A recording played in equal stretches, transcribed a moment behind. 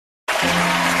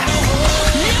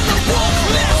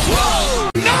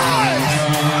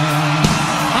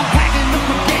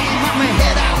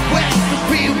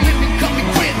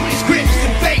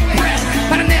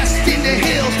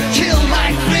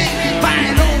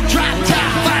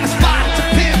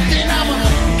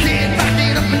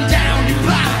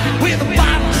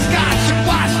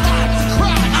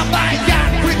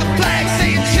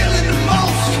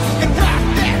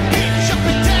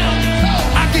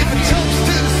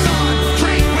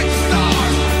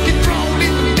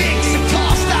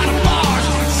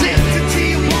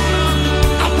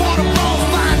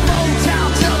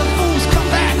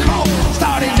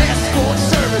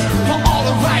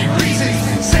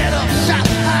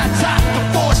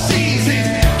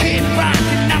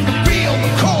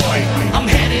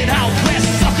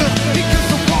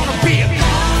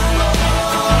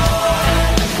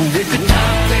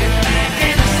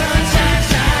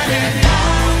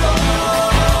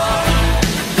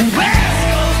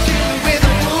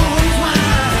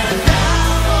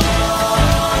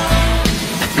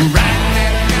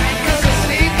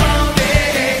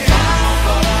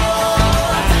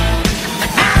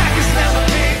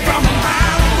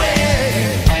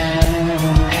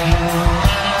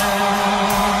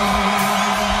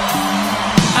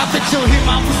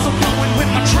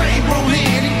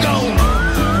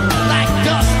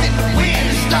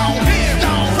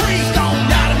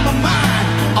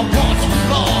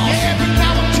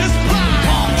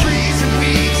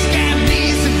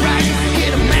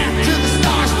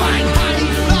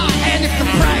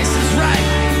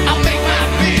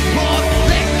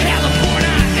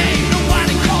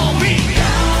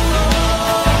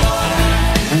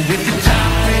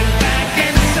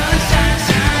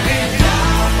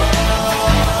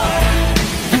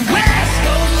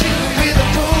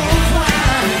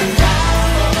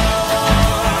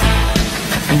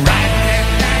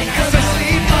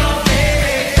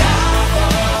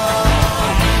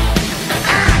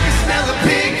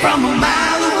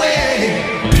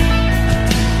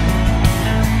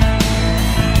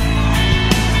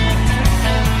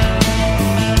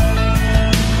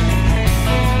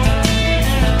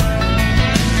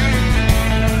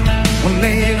Well,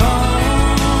 lay it on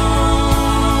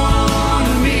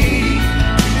me.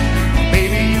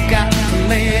 Baby, you got to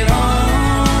lay it on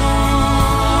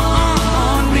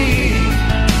me.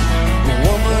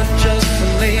 Woman, just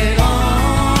lay it on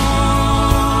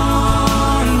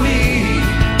me.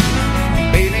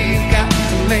 Baby, you got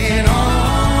to lay it on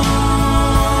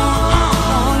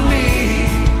me.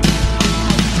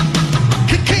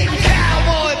 King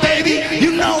Cowboy, baby,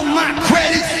 you know my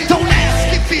credit. Don't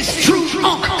ask if it's true,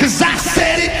 'cause I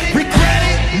said it.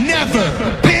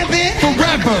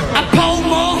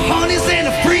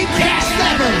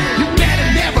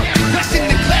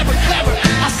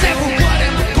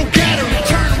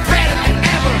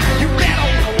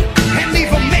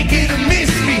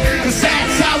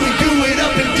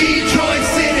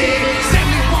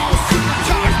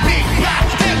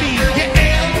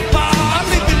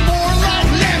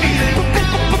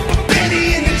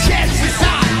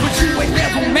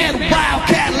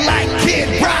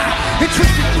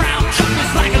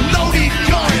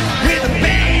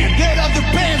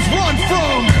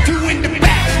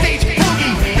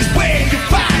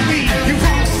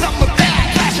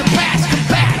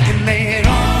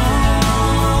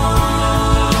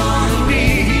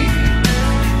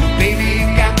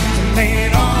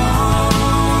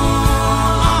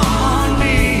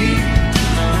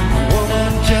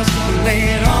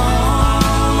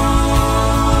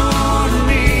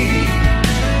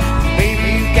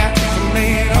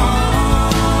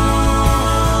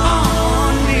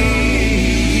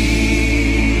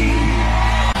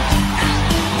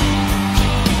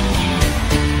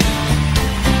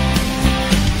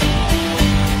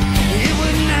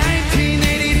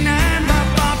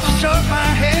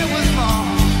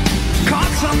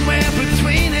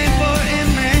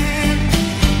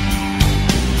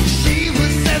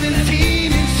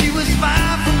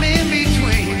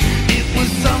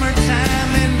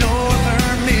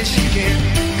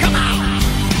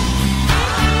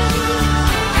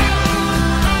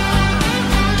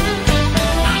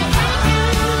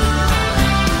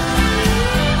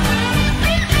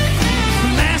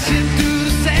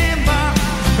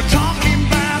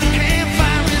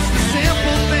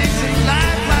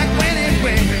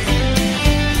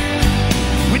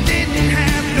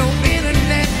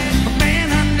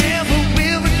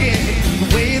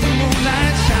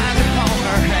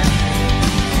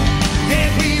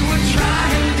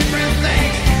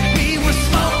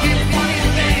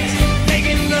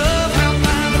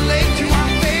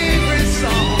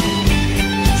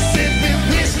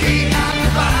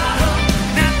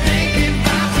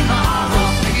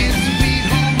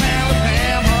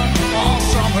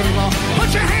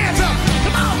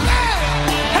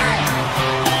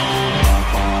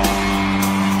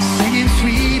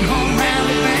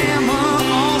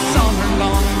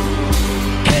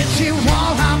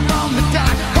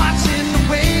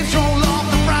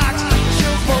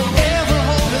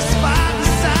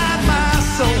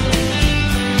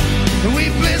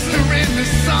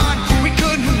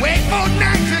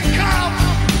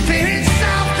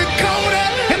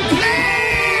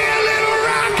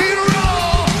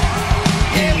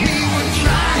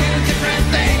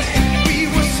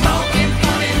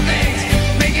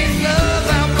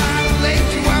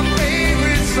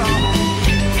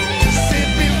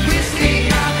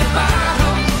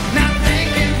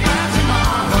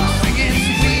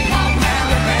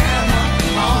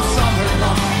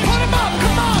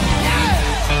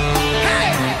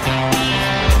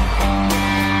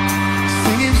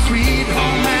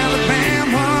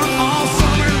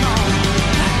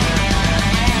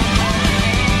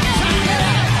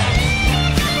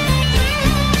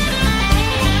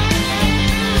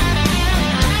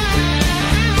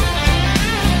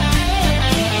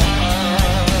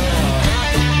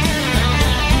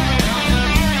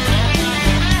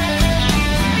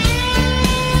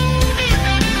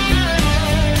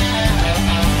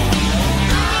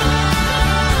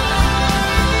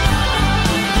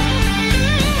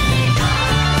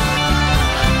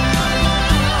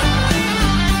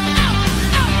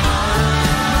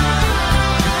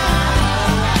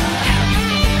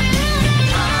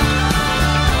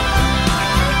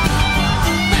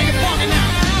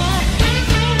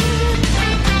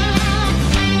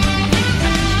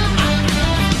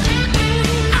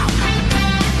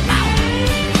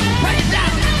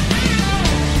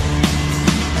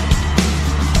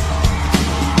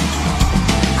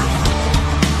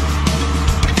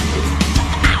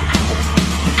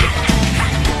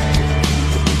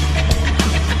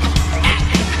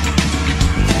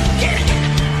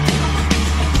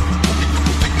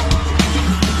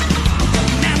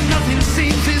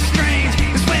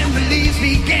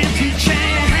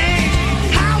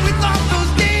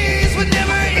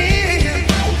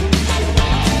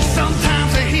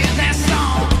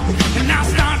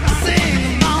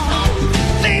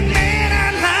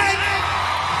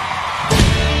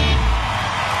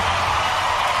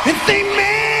 say,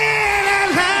 man, I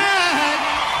like.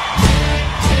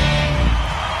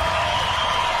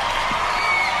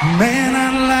 Man,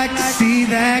 I'd like to see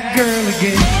that girl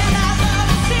again.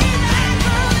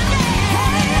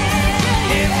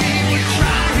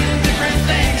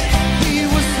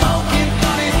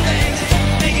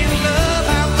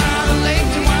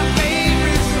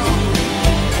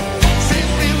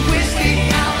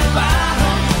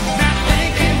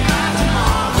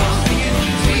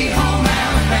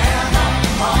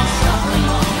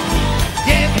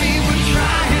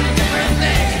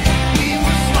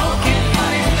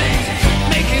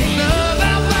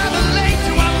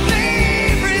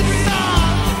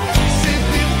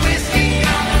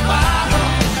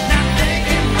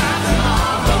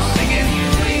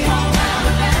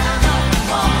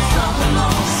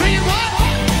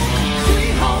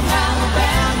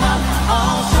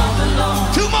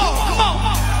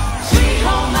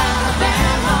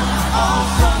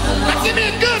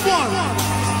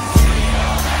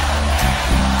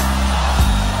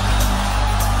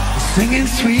 Singing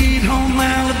Sweet Home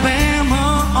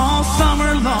Alabama all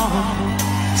summer long.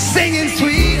 Singing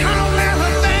Sweet Home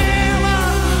Alabama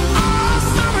all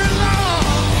summer long.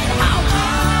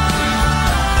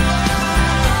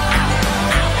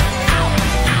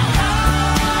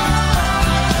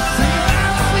 Singing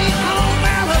about Sweet Home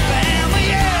Alabama,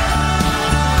 yeah,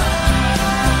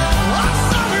 all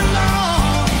summer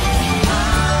long.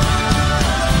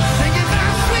 Singing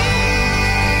about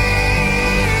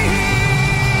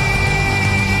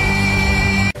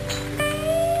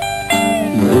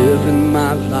Living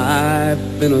my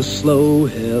life in a slow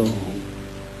hell.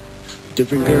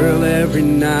 Different girl every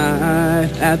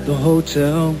night at the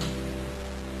hotel.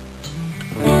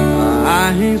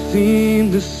 I ain't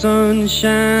seen the sun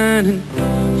shining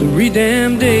 3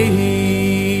 damn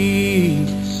days.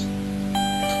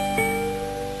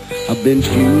 I've been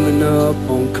fueling up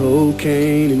on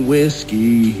cocaine and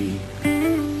whiskey.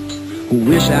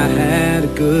 Wish I had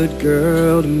a good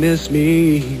girl to miss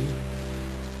me.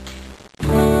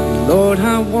 Lord,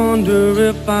 I wonder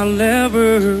if I'll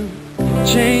ever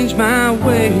change my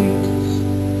ways.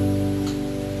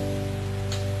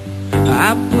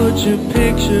 I put your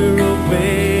picture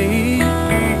away,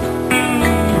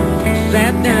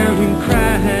 sat down and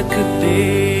cried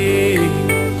today.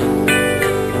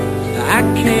 I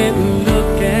can't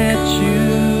look at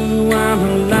you, I'm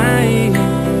lying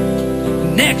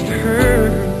next to her.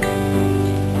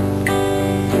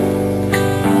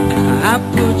 I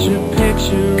put your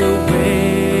picture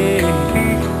away,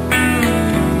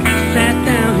 sat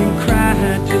down and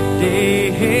cried today.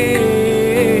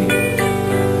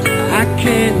 I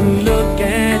can't look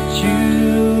at you,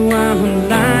 I'm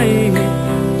lying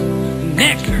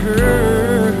next to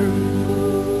her.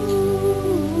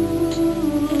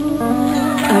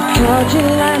 I called you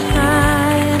last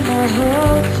night in the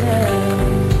hotel.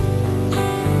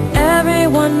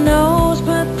 Everyone knows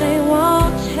but they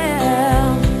won't tell.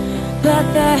 But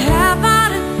the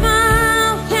half-hearted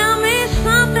smiles tell me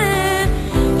something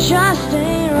just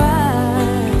ain't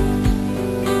right.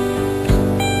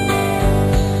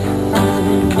 I've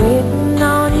been waiting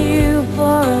on you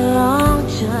for a long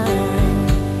time,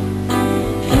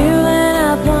 fueling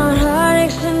up on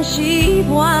heartaches and cheap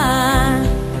wine.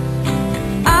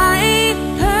 I ain't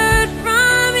heard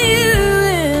from you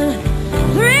in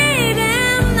 3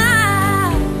 damn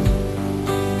nights.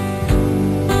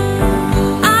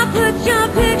 Put your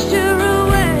picture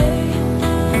away,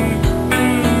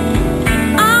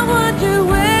 I wonder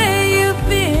where you've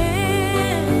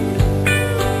been.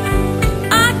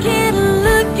 I can't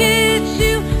look at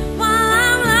you while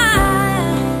I'm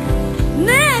lying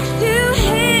next to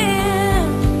him.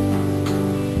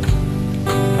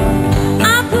 I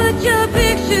put your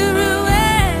picture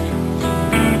away,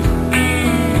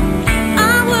 I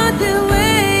wonder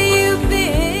where you've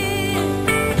been.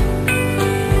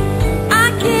 I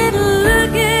can't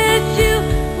look at you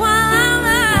while I'm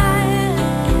lying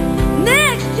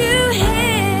next to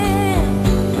him.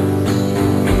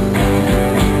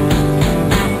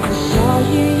 I saw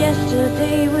you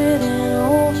yesterday with an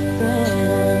old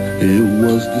friend. It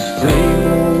was the same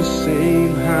old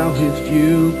same, how have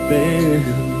you been?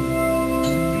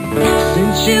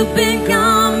 Since you've been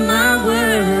gone, my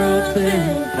world's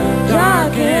been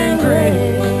dark and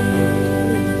gray.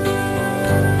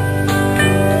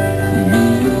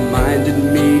 You reminded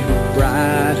me of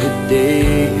brighter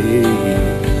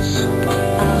days.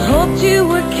 I hoped you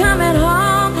were coming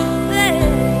home today.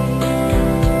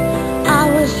 I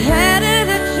was headed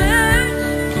to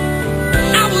church,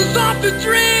 I was off to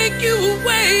drink you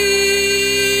away.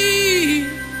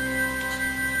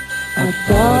 I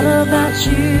thought about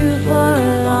you for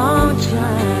a long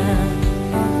time.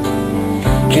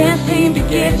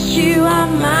 get you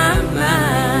on my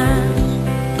mind.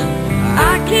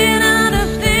 I can't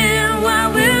understand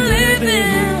why we're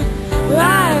living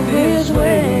life this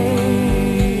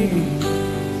way.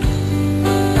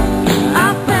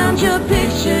 I found your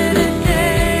picture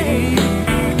today.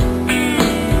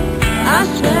 I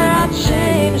swear I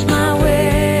changed my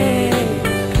way.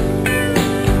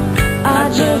 I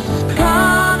just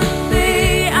called to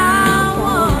say I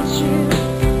want you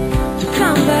to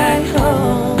come back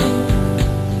home.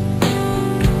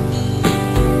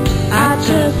 I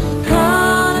just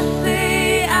called to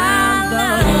say I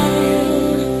love you.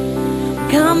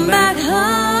 Come back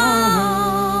home.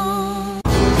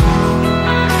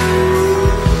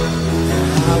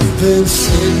 I've been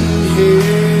sitting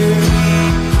here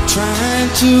trying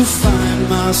to find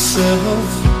myself.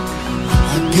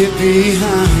 I get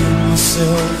behind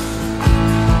myself.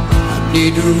 I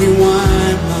need to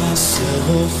rewind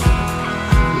myself.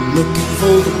 Looking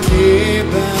for the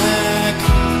payback.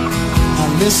 I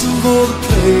listen for the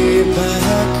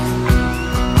playback.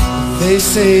 They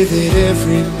say that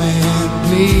every man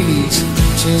bleeds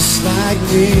just like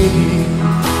me.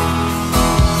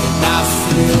 And I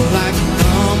feel like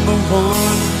number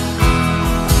one,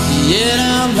 yet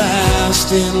I'm last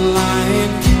in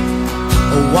line.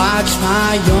 Watch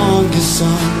my youngest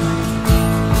son,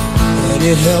 and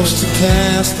it helps to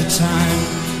pass the time.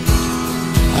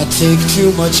 I take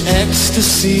too much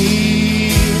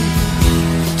ecstasy,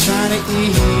 trying to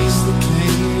ease the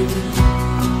pain.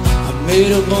 I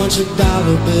made a bunch of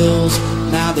dollar bills,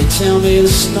 now they tell me to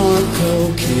snort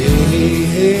cocaine.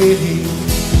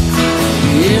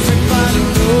 Everybody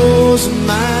knows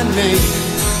my name,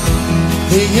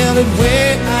 they yell it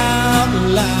way out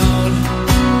loud.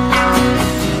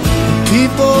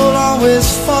 People always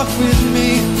fuck with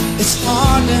me, it's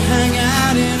hard to hang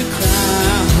out in a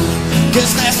crowd.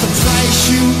 Guess that's the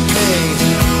price you pay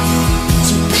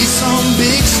to be some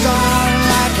big star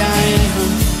like I am.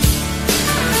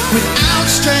 With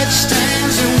outstretched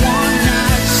hands and one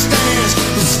night stands,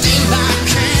 but still I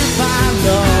can't find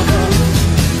love.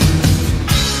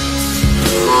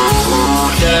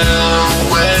 Oh yeah,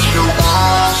 when you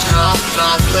want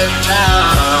something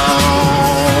down,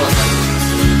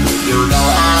 you know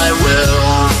I will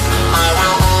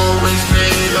always be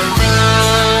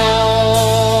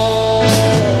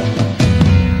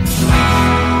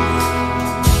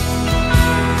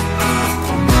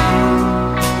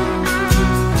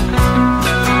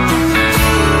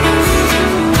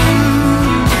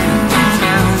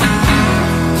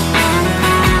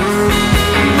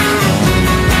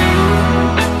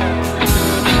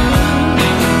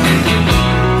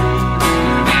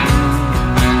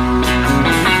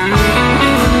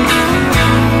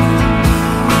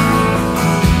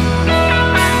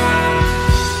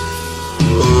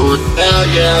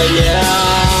yeah.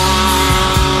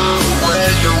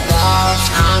 When you want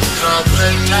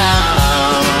something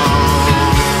down,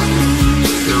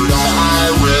 you know I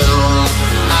will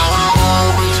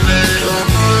always be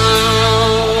around.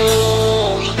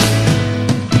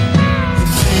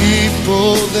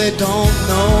 People, they don't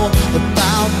know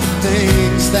about the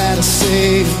things that I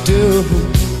say and do.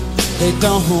 They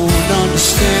don't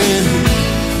understand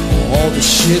all the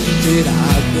shit that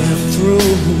I've been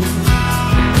through.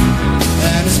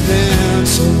 And it's been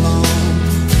so long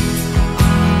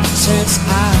since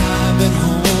I've been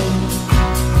home.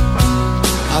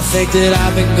 I think that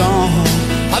I've been gone.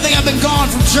 I think I've been gone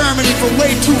from Germany for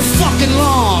way too fucking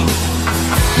long.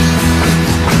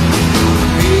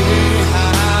 Maybe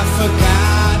I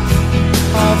forgot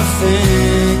all the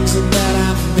things that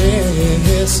I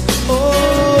miss.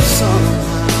 Oh,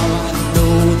 somehow I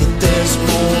know that there's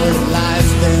more to life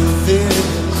than this.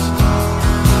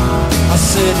 I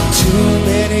said it too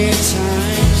many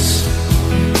times.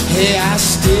 Hey, I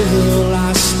stand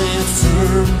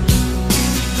firm.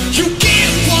 You get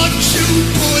what you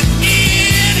put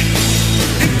in,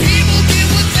 and people get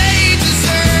what they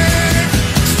deserve.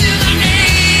 Still I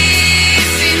ain't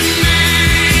seen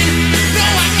mine. No,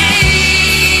 I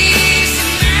ain't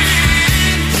seen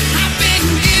mine. I've been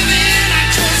giving, I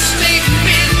just ain't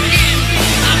been in.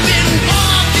 I've been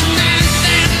walking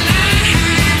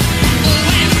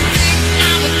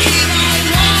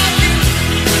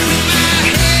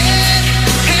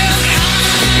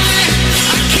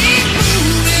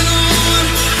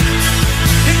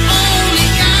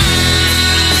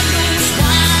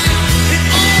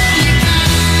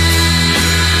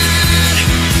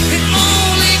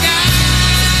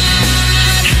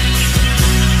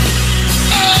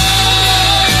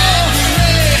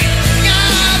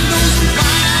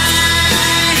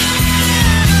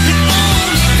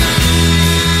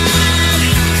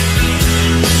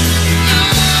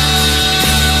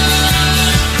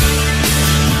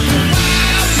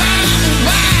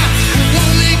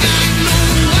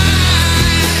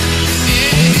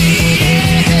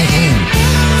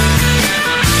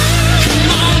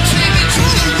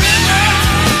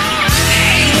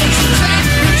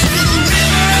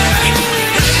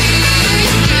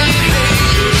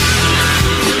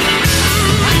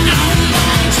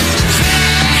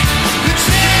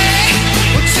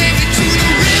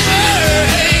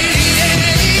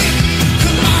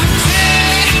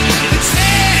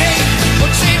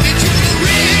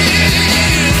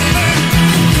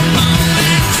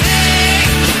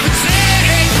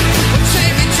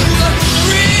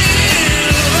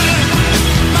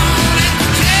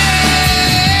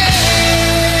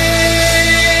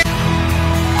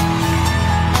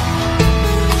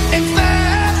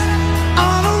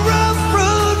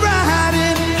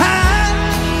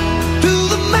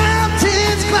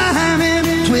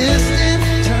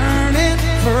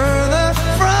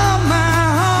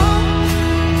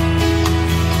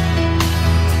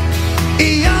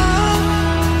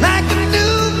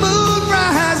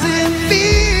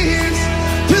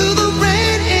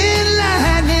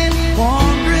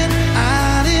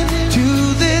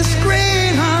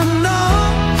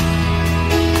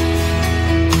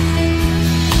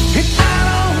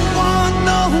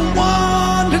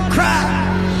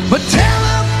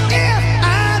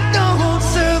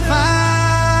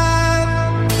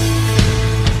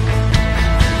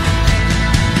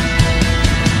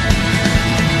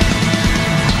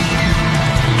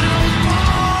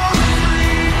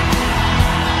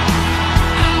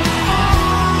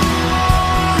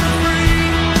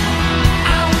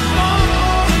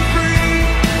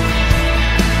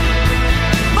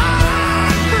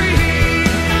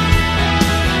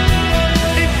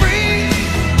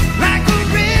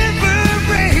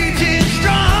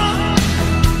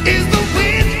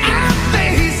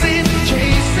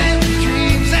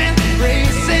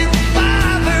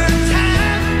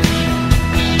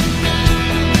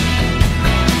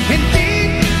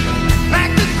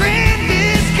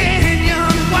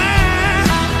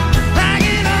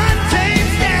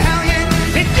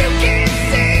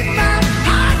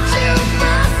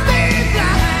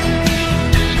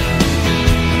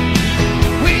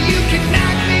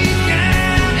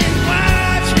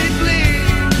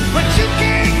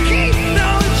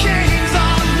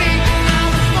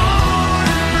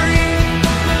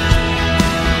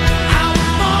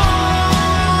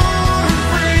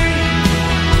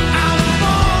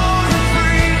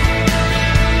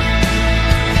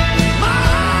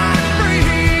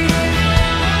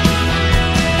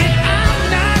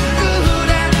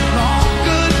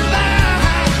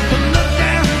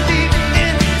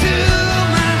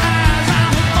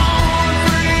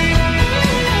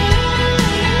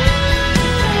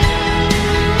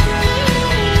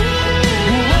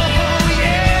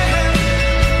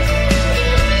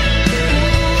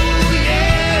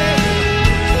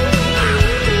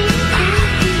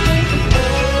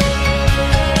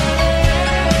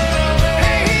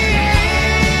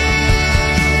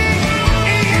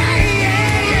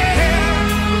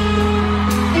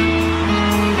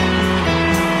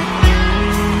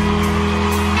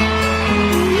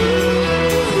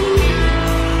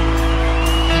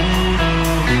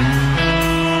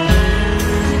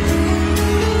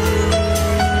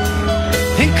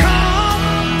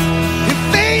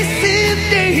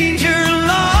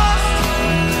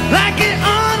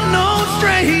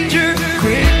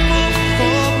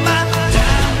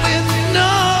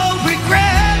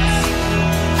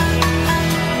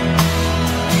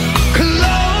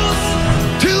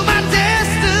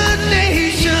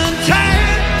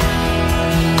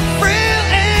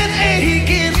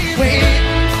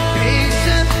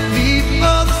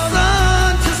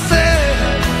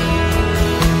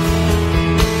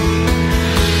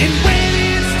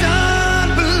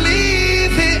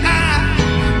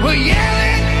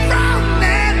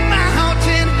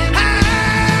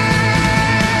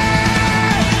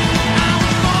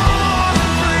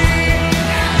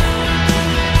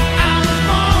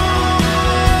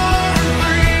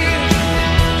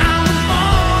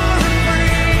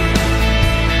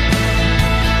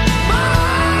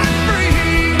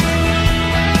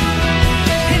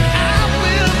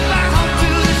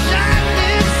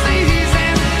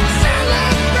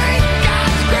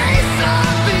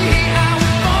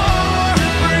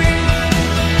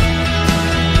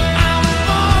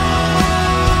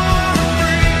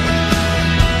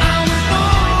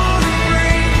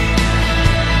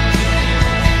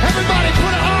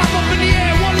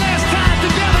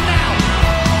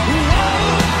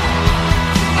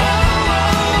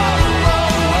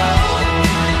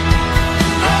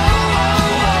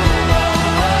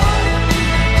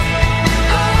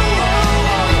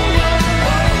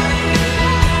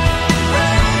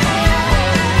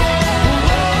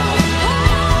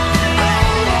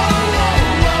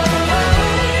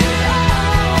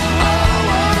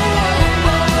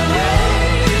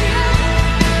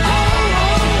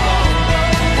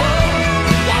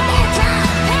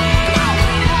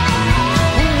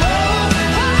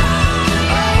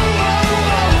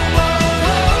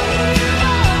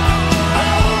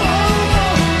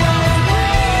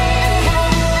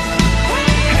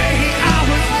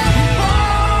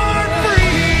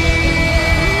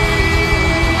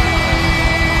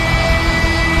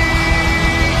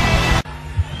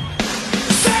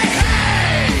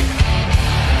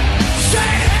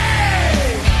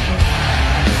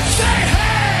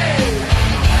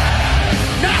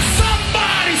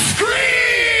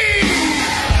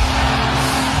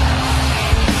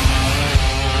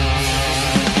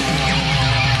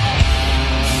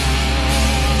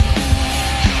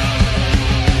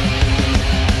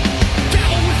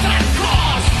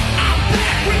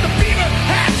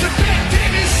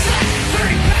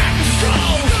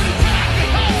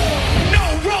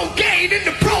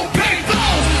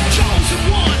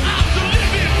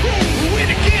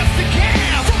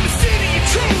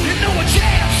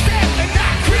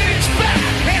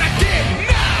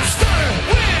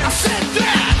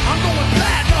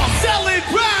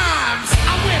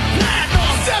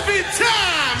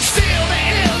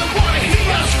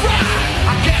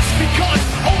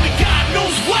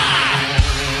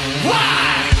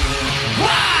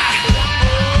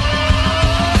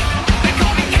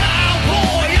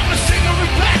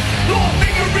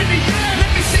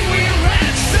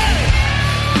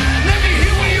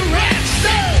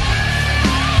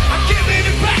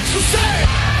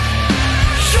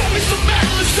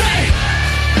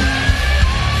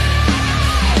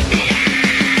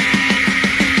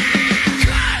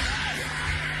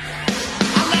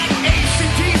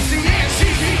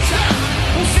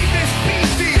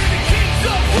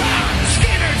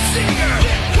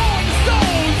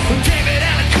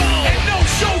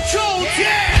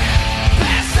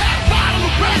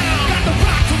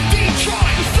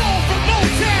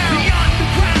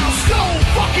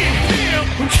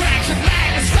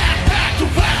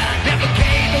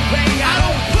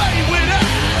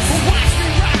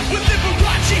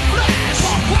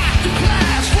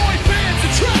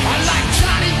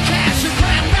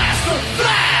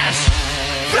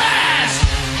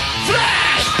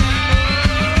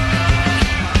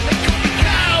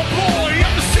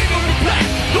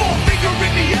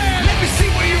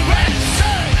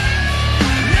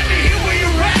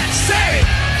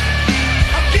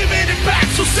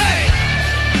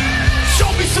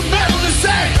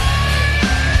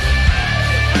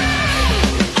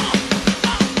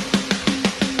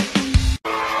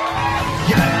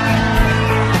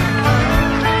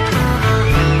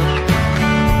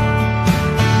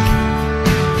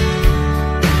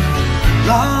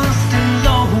lost and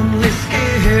lonely,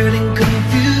 scared and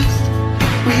confused.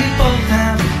 We both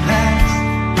have a past,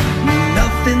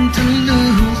 nothing to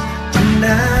lose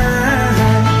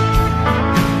tonight.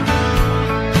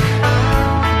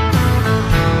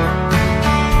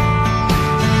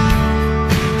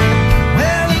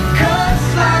 Well, it cuts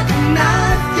like a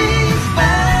knife, these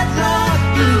bad luck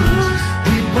blues.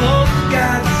 We both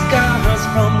got scars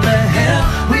from the hell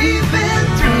we've been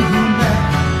through now.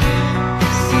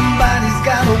 Somebody's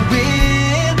gotta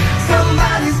win,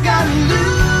 somebody's gotta lose.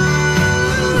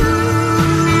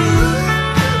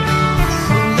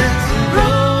 So let's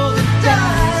roll the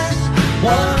dice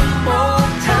one more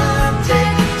time,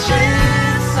 take a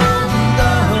chance on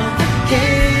love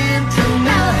again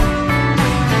tonight.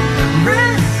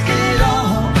 Risk it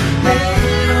all, lay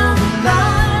it on the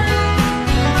line.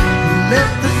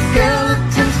 Let the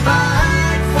skeletons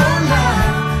fight for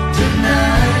life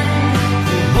tonight.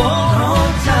 Hold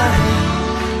on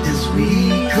tight as we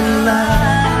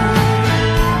collide.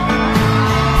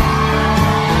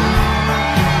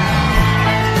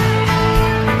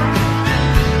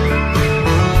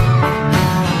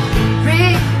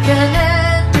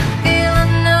 Reconnect to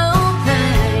feeling no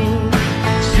pain,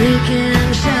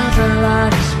 seeking shelter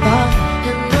like a spot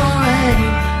in the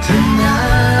rain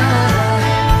Tonight,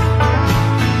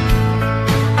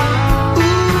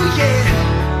 ooh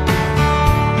yeah.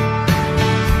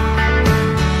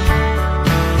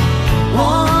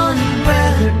 Warning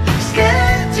weather,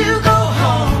 scared to go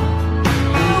home.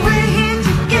 We're here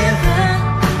together,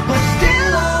 but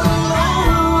still all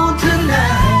alone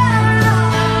tonight.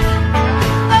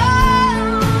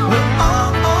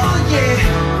 Oh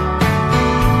yeah.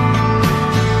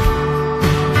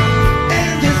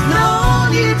 And there's no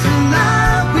need to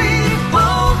lie, we've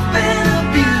both been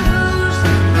abused.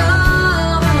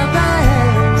 love in a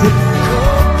bag.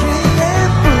 Broken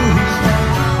and bruised,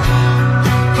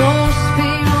 Most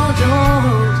people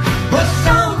don't. but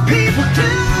some people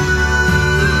do.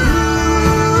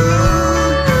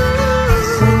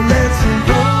 So let's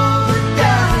roll the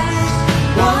dice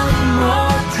one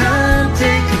more time,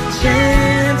 take a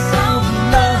chance on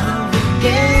love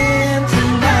again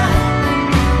tonight.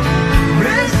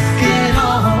 Risk it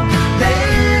all, lay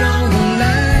it on the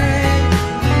line.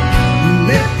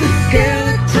 Let the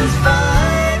skeletons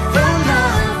fight for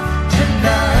life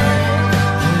tonight.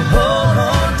 Hold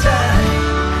on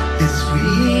tight as we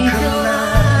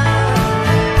collide.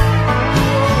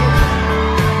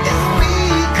 As we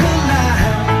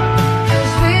collide.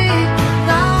 As we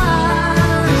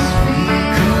collide. As we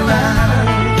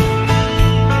collide.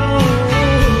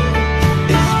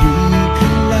 As we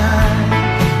collide.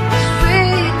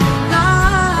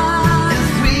 As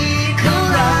we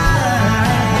collide.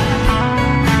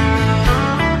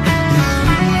 As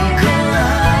we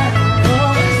collide.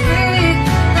 As we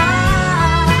collide.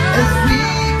 As we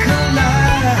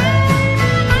collide.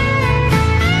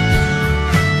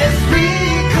 As we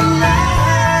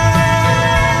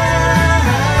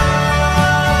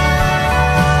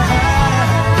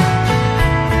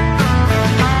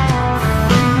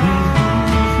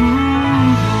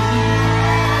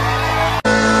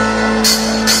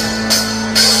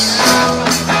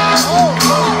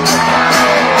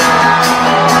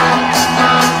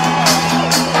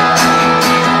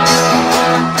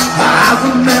I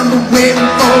remember waiting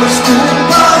for a school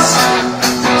bus.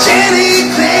 Jenny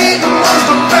Clayton was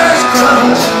my first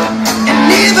crush, and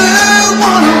neither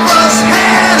one of us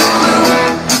had a clue.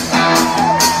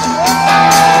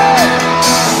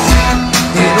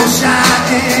 In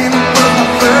Ocean was my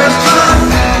first love,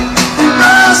 and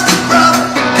Rusty brother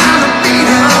kind of beat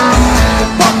her.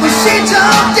 But when she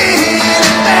jumped in, it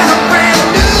felt brand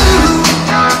new.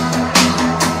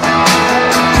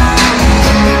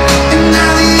 And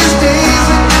now these days,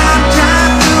 when I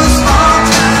drive through a small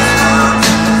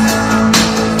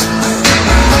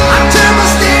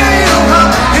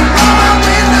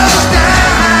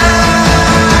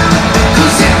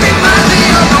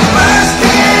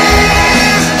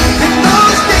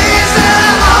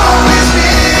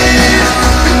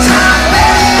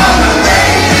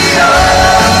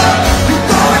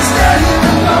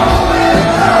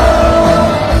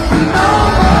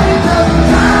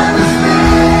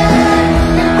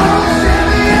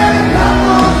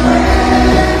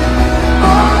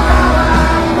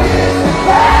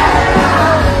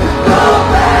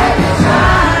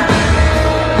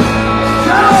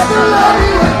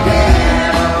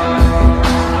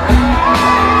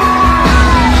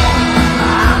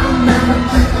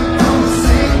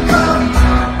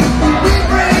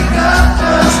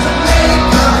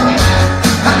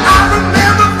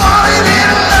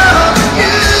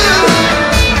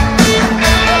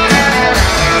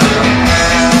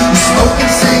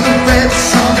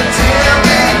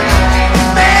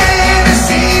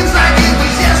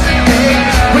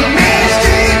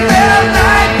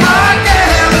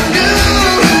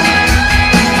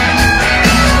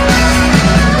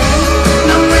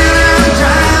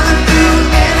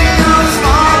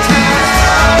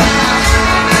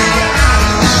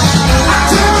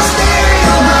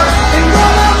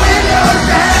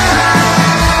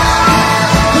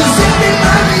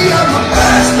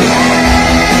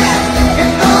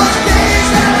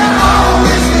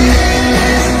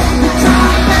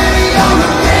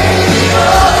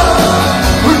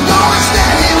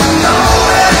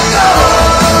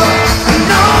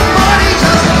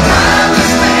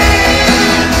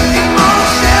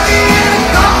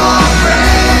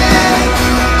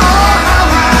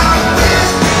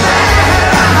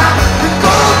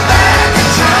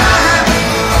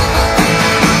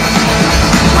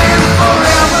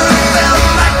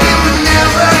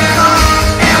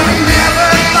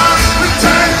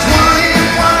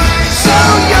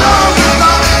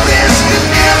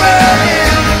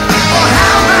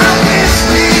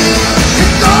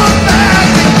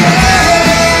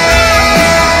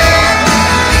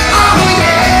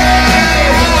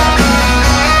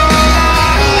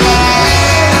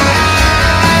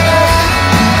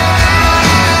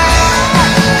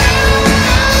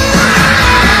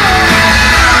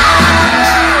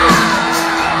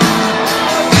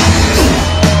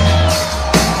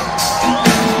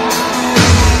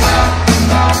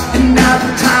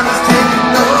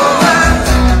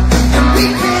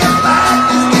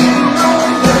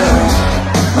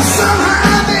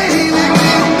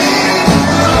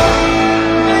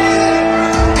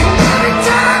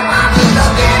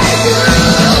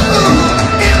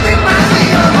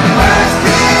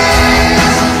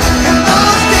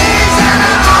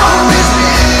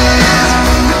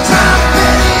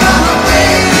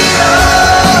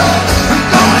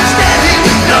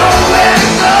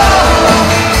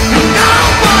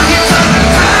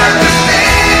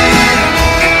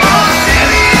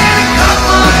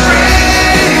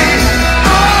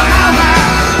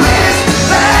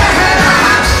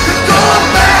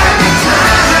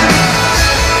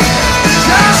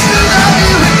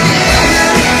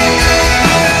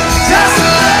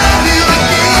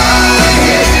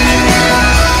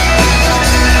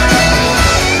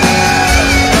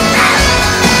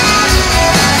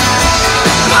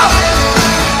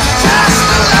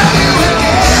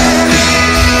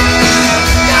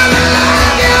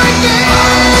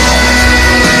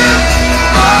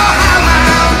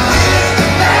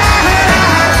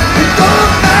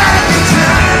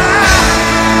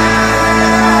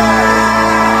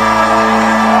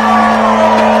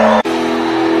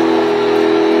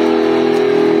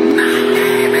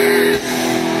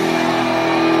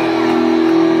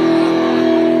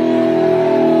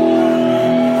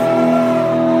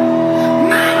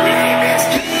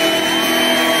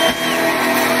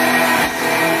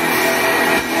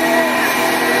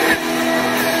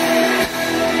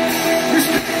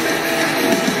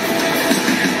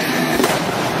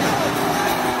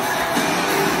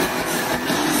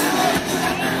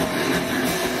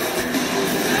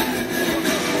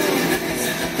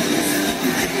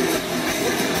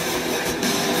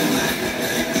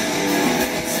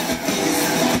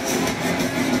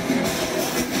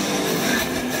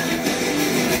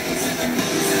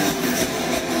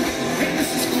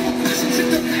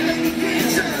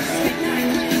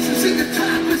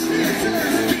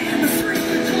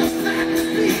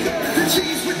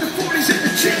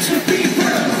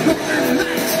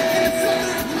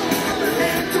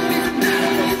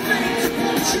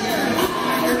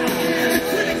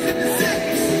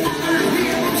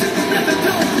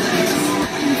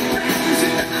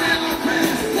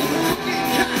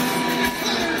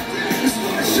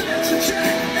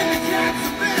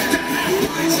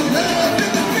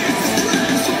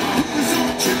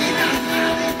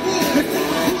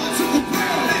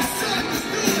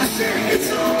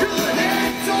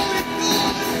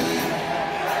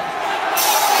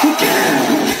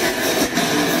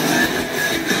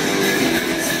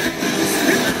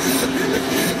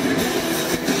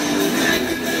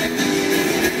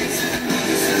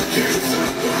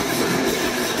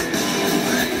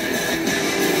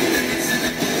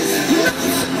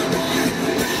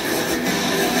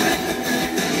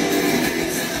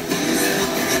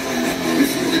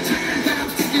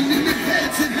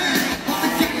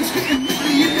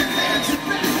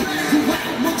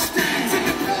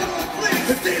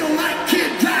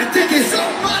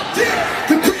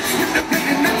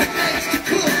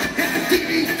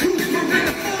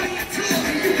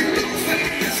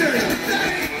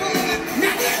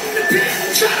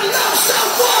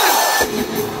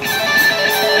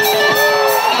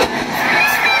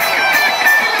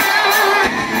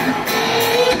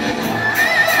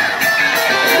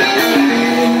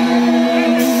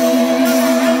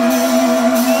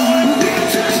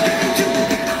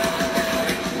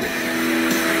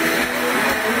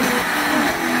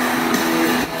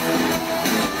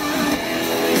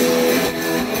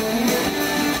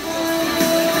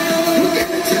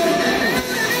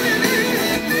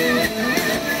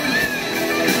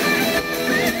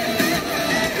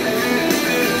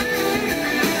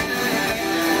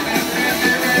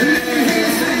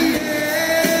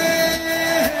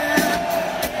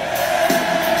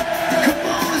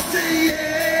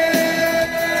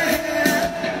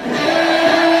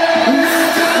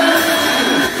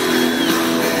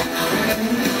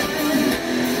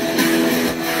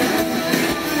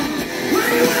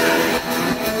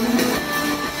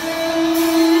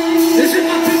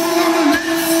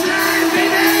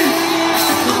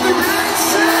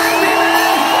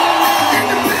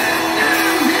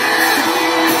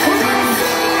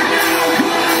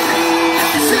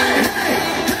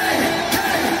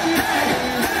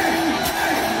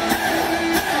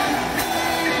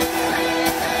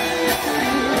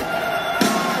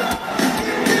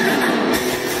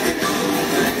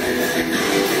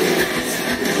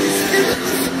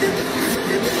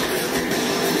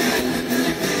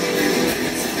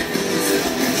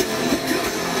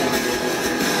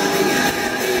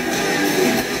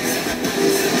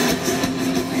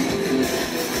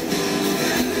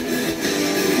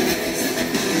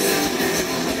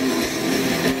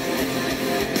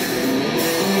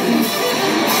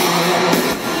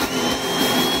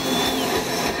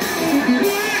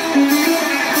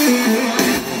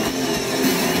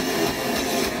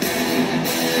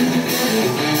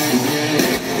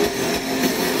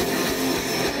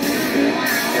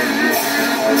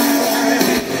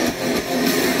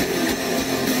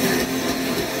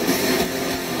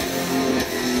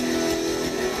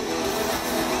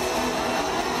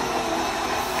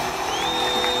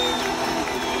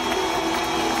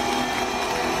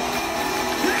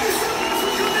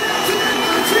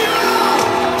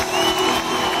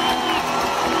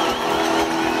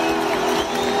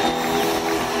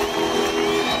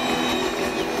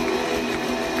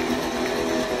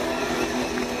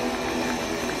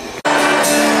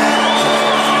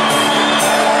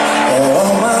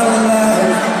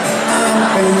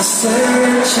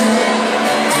searching.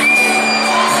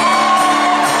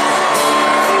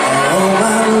 All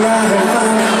my life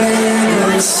I've been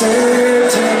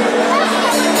uncertain.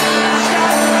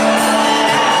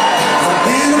 I've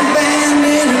been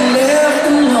abandoned and left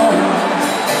alone.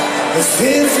 At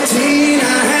 15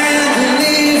 I had to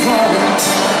leave home.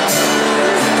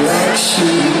 Black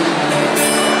sheep,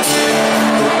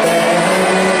 the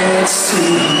bad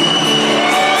seed.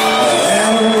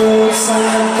 At a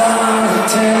roadside bar in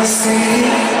Tennessee,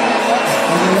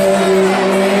 I met an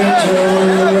angel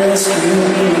to rescue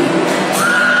me.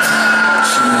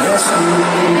 She rescued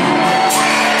me.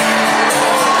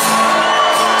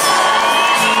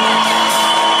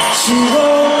 She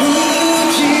wore blue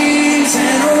jeans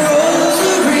and a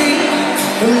rosary,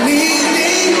 believed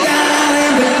in God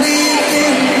and believed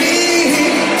in me.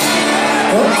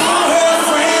 But all her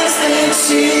friends think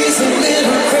she's a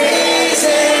little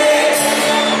crazy.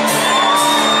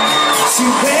 She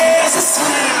wears a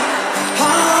smile,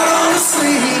 heart on her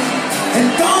sleeve, and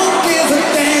don't give a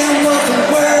damn what the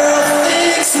world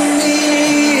thinks of me.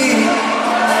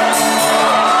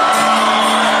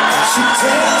 She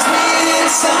tells me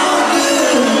it's all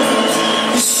good,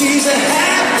 but she's a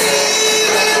happy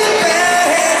with a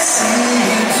bad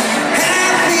seed,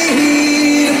 happy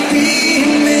to be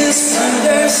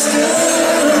misunderstood.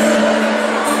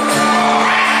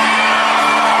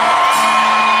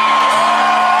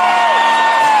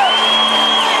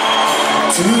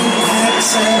 Two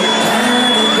packs and a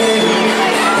pound of baby,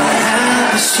 I hide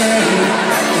the shame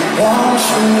and wash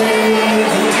away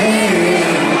the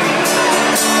pain.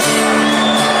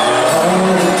 All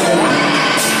the pain.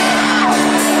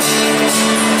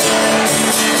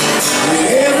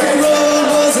 Every road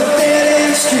was a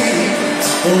dead-end street,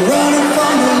 running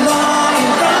from the law and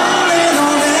running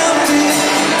on empty.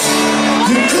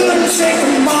 You couldn't take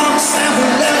the marks that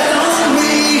were left on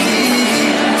me.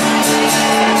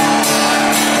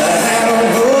 I had a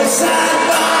roadside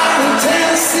bar in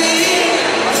Tennessee.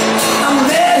 I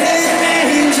met an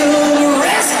angel to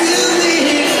rescue me.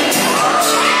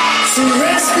 She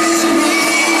rescued me.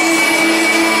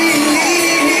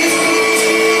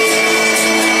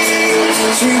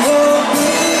 She wore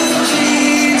blue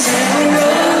jeans and a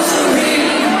rosary,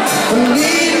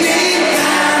 believed in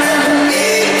God and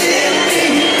believed in me.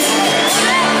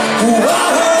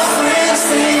 All her friends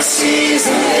think she's a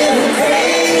little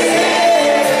crazy.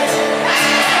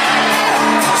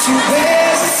 She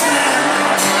wears a smile,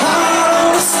 heart on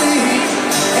her sleeve,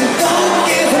 and don't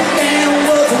give a damn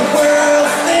what the world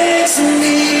thinks of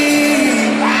me.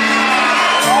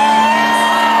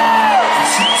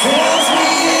 She tells me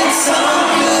it's all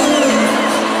good,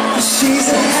 but she's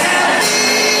a happy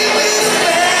with a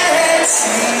bad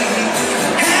seed,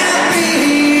 happy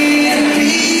to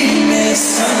be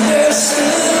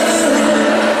misunderstood.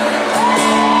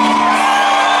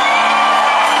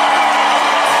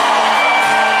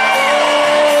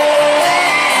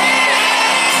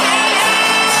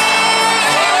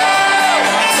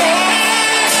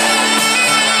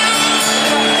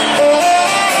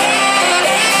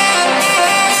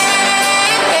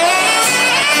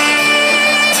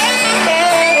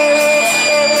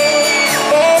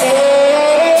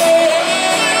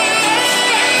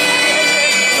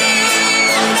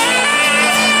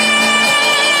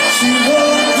 She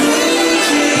wore blue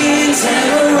jeans and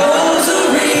a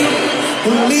rosary,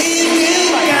 believed in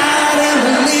God and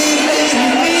believed in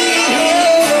me.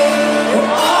 But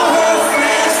all her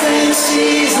friends think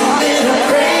she's a little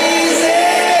crazy.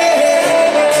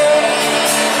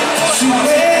 She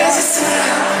wears a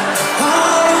smile,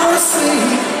 heart on her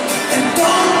sleeve, and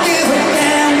don't give a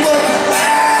damn what the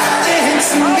world thinks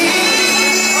of me.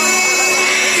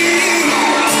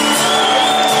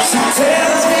 She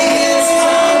tells me it's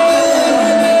all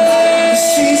good,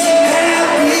 she's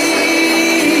happy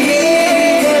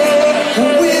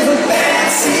with a bad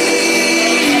seed.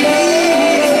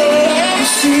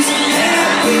 She's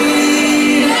happy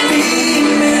to be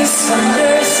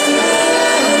misunderstood.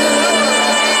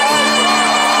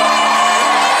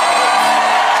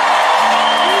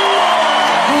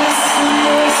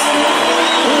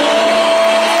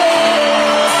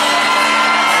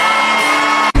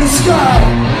 The sky.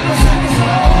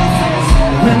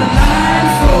 When the line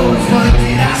froze, what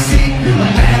did I see? A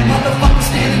bad motherfucker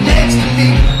standing next to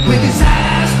me with his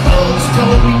eyes closed,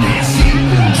 told me can't see.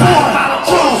 Trying to follow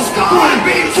rules, going to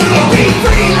be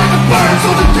free like a bird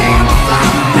till the day I fly.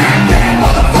 Bad, bad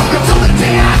motherfucker till the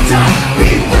day I die. Be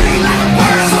free like a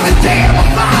bird till the day I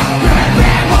fly. Bad,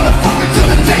 bad motherfucker till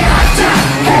the day I die.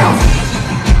 Hell,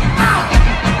 out.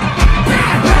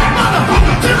 Bad, bad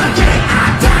motherfucker till the day I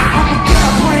die. I'm a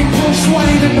girl, brain push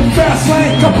Wayne in the fast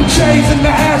lane, couple chains in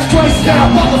the ashtray, style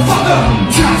motherfucker.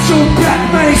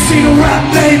 seen a rap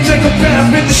name, take a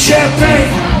bath in the champagne.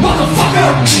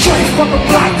 Motherfucker, straight from the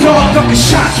black dog, ducking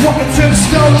shots, walking to the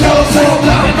snow, yellow tail,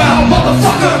 loud about,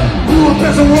 motherfucker. Grew up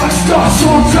as a rock star, so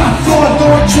on top floor,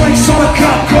 throwing drinks on a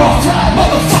cop car.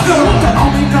 Motherfucker, the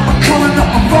only number calling up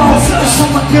my phone. It's on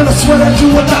my deal, I swear that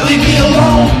you would not leave me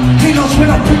alone. He knows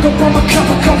when I pick up on my cup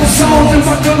a couple songs. If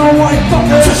I don't know why, fuck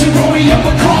it, till she roll me up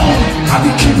a cone. I be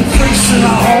keeping face in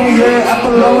the home, yeah,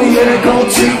 Apollo, yeah,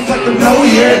 gold teeth like the know,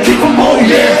 yeah, keep them on,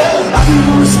 yeah. I be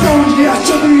on the stone, yeah, I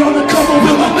should be on the cover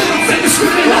with my middle finger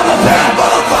screaming, I'm a bad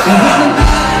motherfucker. When the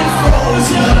night falls,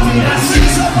 I see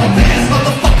some of these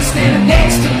motherfuckers standing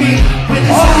next to me. With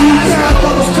his eyes,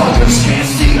 motherfuckers can't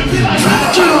see. Get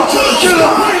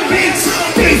up,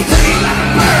 be free like a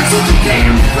bird to the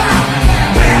damn fly.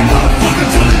 Bad motherfucker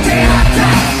till the day I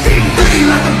die. Be free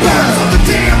like a bird to the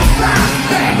damn fly.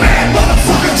 Bad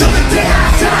motherfucker till the day I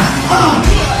die.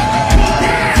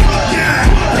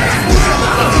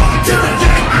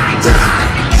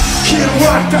 Kid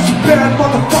Rock, that's a bad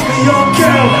motherfucker, young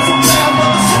girl.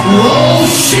 Oh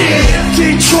shit,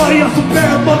 Detroit, that's a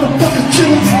bad motherfucker,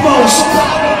 killing me most.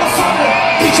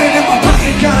 DJ in my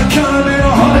pocket, got a counter in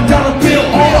 $100 bill.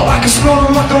 Oh, I can smell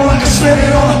it like I can smell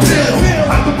it on a pill.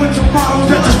 I'm a bunch of models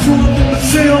that just pull up in the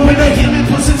seal. When they hit me,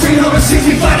 pussy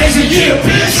 365 days a year,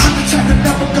 bitch. I'm the type that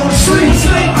never go to sleep.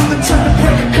 I'm the type to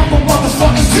break a couple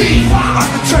motherfuckers' teeth. I'm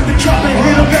the type to drop and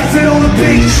hit them as it on the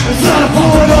beach. It's not a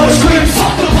bullet or a scream,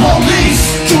 fuck the police.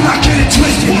 Do not get it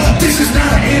twisted, this is not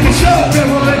an image.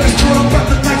 Never let us talk about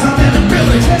the things I'm in the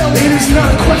village. It is not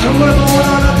a question whether or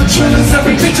not the trillers.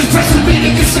 Every bitch is pressing me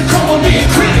to get some come on me and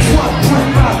critics.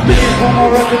 1.5 million on my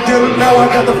record deal. Now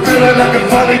I got the feeling I can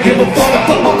finally give a fuck.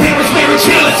 Fuck my parents, marriage,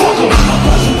 healing. Fuck them. I'm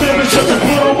a bustin' marriage just to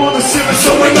put them on the ceiling.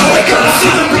 So we know they gotta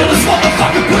see the realest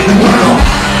motherfucker in the world.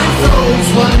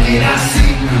 Eyes what did I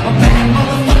see? A bad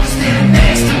motherfucker standing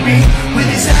next to me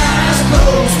with his eyes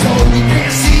closed, totally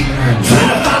can't see. Trying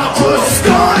to find a push is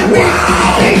gone.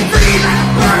 Wow. Ain't free like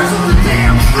birds on the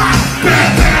damn fly.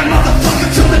 Bad motherfucker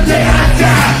till the day I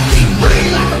die. Free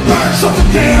like the birds on the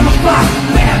damn fly.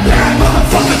 Bad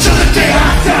motherfucker till the day I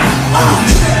die.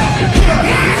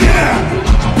 Yeah.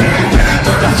 Bad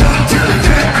motherfucker till the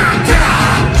day I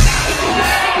die.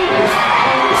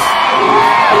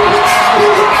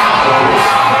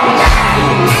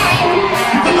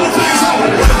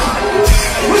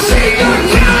 We'll see you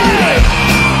again.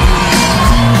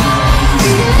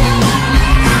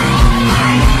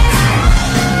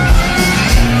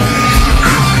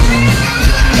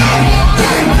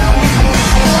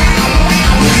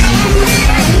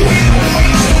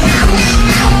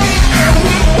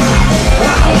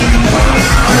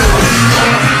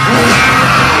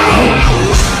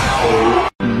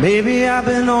 Maybe I've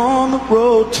been on the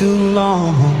road too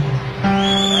long,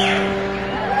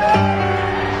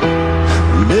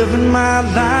 living my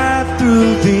life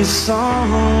through these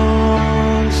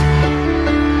songs.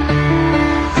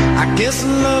 I guess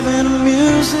loving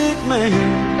music, man,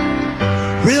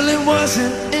 really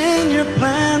wasn't in your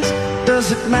plans.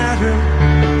 Does it matter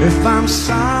if I'm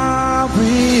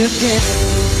sorry again?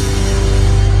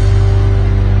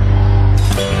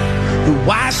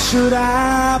 Why should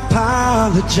I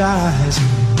apologize?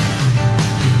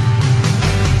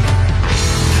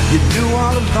 You knew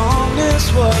all along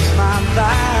this was my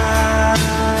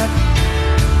life.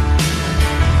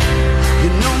 You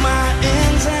know my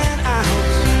ins and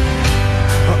outs,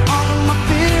 all of my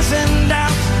fears and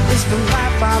doubts. It's the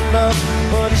life I love,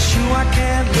 but it's you I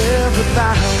can't live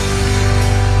without.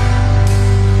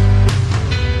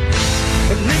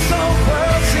 And this whole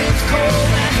world seems cold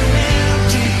and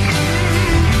empty.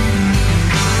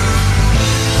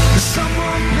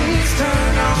 Someone please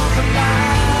turn off the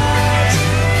lights.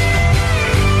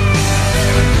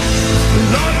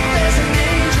 Lord, if there's an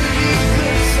angel you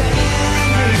could send me,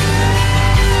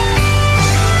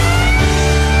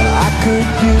 I could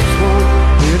use one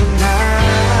here tonight.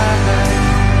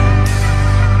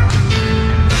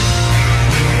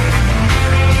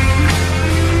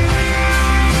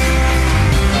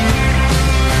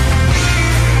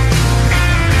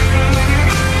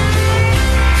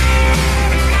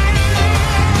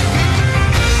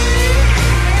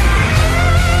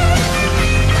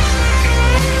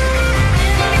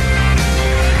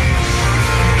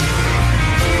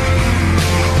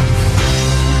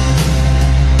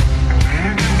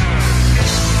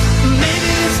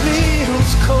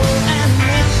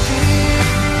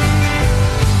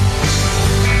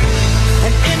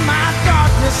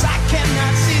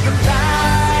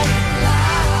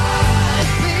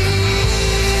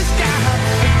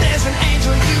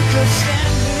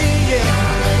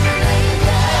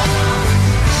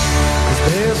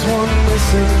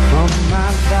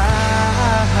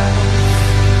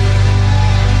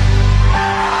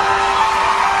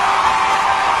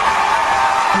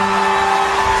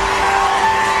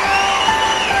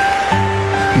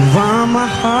 You are my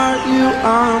heart, you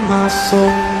are my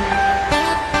soul.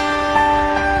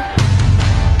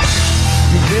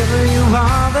 Wherever you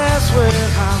are, that's where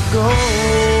I'll go.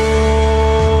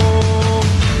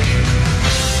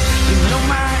 You know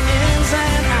my ins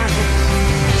and outs,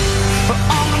 for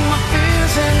all of my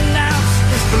fears and doubts.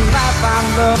 It's the life I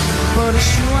love, but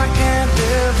it's you I can't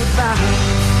live without.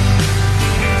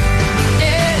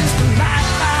 Yeah, it's the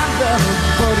life I love,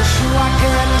 but it's you I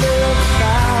can't live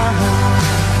without.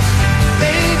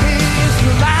 Baby, it's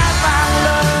the life I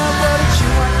love, but it's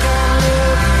you I can't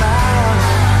live without.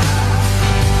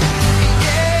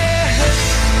 Yeah,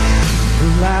 the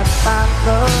life I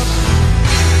love,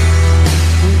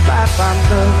 the life I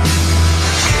love,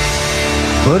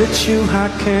 but it's you I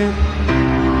can't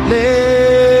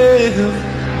live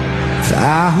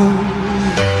without.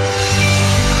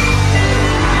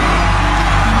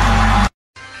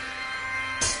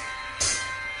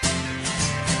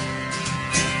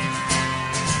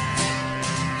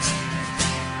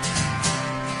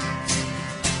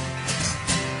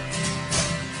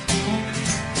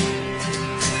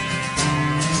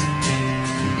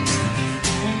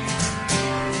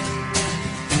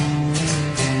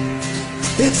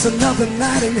 It's another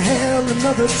night in hell,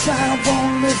 another child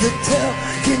won't live to tell.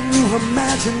 Can you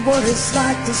imagine what it's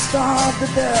like to starve to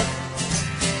death?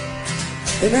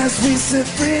 And as we sit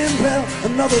free and well,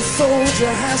 another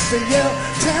soldier has to yell,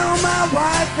 tell my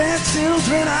wife and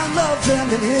children I love them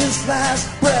in his last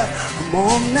breath. Come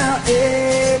on now,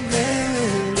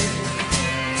 amen.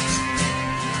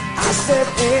 I said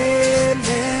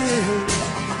amen.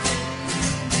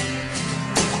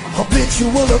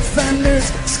 Habitual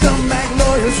offenders, scumbag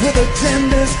lawyers with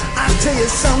agendas. I tell you,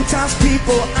 sometimes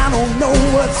people, I don't know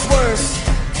what's worse.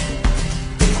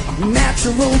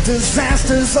 Natural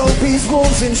disasters, obese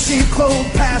wolves and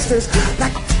sheep-clothed pastors.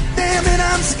 Like, damn it,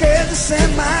 I'm scared to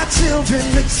send my children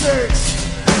to church.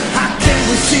 I can't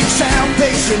receive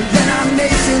salvation, then our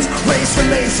nation's race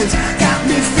relations got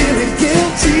me feeling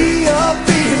guilty of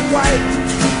being white.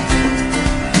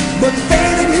 But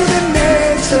failing human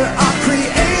nature, our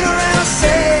creator and our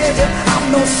savior, I'm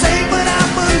no saint, but I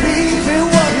believe in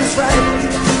what is right.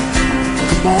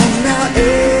 Come on now,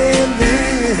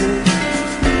 amen.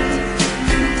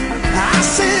 I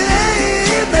said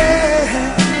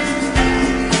amen.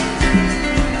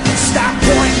 Stop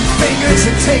pointing fingers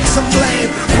and take some blame.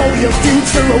 Pull your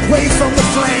future away from the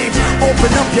flames.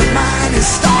 Open up your mind and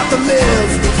start to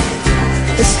live.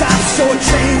 And stop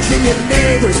shortchanging your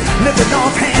neighbors, living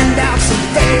off handouts and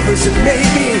favors, and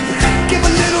maybe give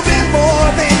a little bit more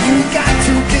than you got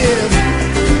to give.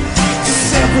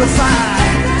 Simplify,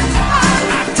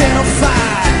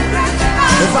 identify.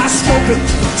 If I smoke it,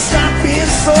 stop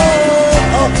being so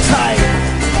uptight.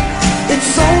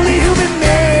 It's only human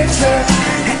nature,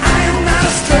 and I am not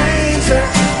a stranger.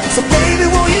 So baby,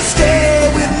 won't you stay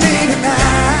with me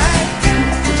tonight?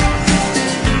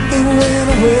 When I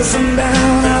wear some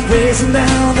down, I wear some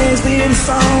down. There's being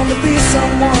song to be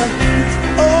someone,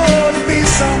 oh, to be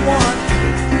someone.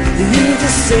 You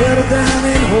just settle down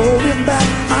and hold it back.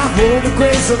 I hold the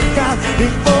grace of God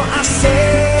before I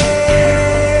say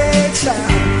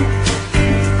child.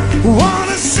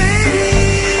 Wanna see,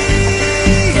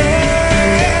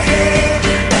 yeah,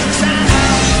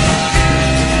 child.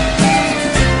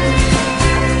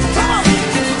 Come on.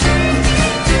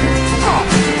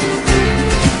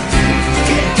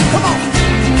 Come on.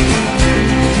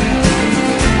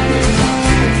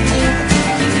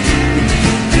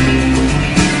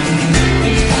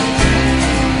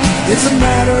 It's a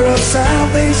matter of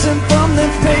salvation from the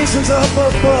patience up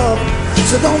above.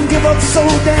 So don't give up so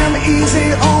damn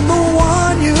easy on the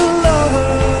one you love.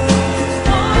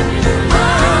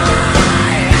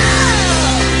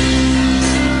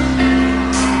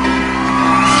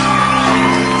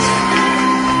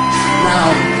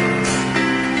 Now,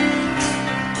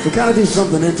 we gotta do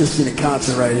something interesting in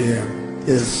concert right here.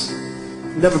 Is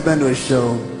never been to a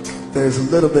show. There's a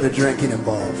little bit of drinking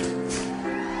involved.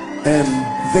 And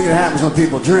the thing that happens when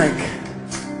people drink,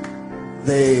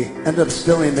 they end up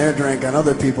spilling their drink on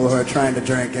other people who are trying to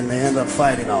drink, and they end up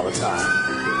fighting all the time.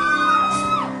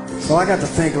 So I got to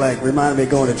think, like, reminded me of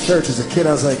going to church as a kid.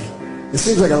 I was like, it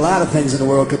seems like a lot of things in the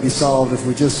world could be solved if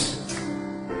we just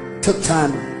took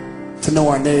time to know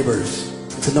our neighbors,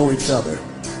 to know each other.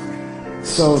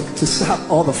 So to stop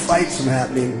all the fights from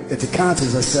happening at the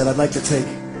concerts, I said I'd like to take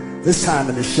this time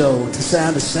in the show to say I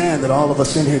understand that all of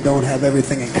us in here don't have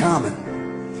everything in common.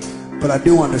 But I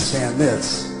do understand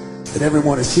this, that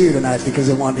everyone is here tonight because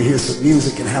they wanted to hear some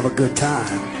music and have a good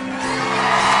time.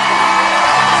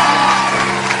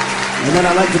 And then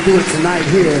I'd like to do it tonight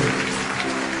here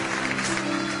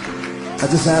I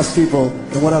just ask people,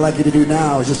 and what I'd like you to do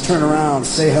now is just turn around,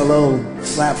 say hello,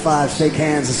 slap five, shake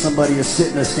hands with somebody you're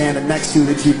sitting or standing next to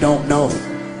that you don't know.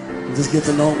 And just get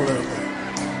to know them a little bit.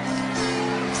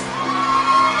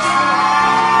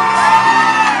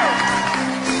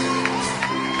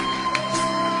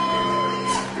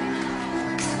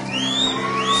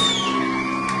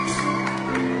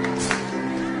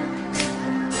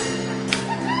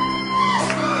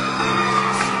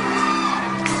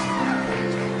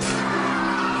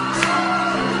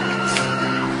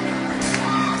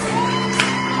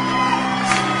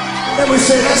 Then we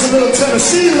say that's a little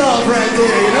Tennessee love right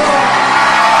there, you know?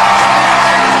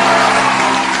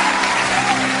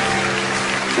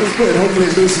 It's good. Hopefully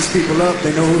it loosens people up.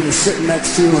 They know who they're sitting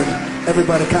next to, and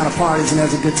everybody kind of parties and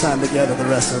has a good time together the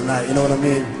rest of the night. You know what I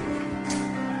mean?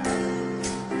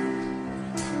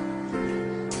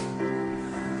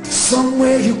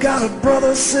 Somewhere you got a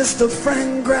brother, sister,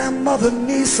 friend, grandmother,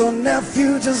 niece, or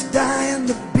nephew just dying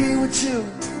to be with you.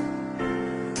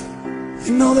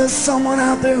 You know there's someone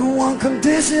out there who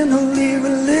unconditionally,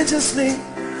 religiously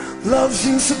loves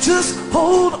you. So just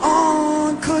hold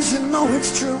on, 'cause you know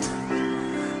it's true.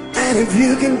 And if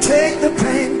you can take the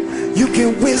pain, you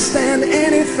can withstand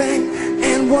anything,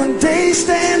 and one day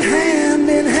stand hand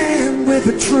in hand with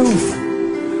the truth.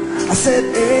 I said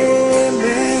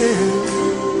amen.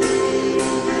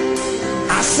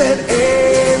 I said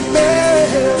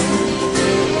amen.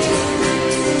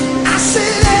 I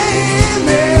said amen.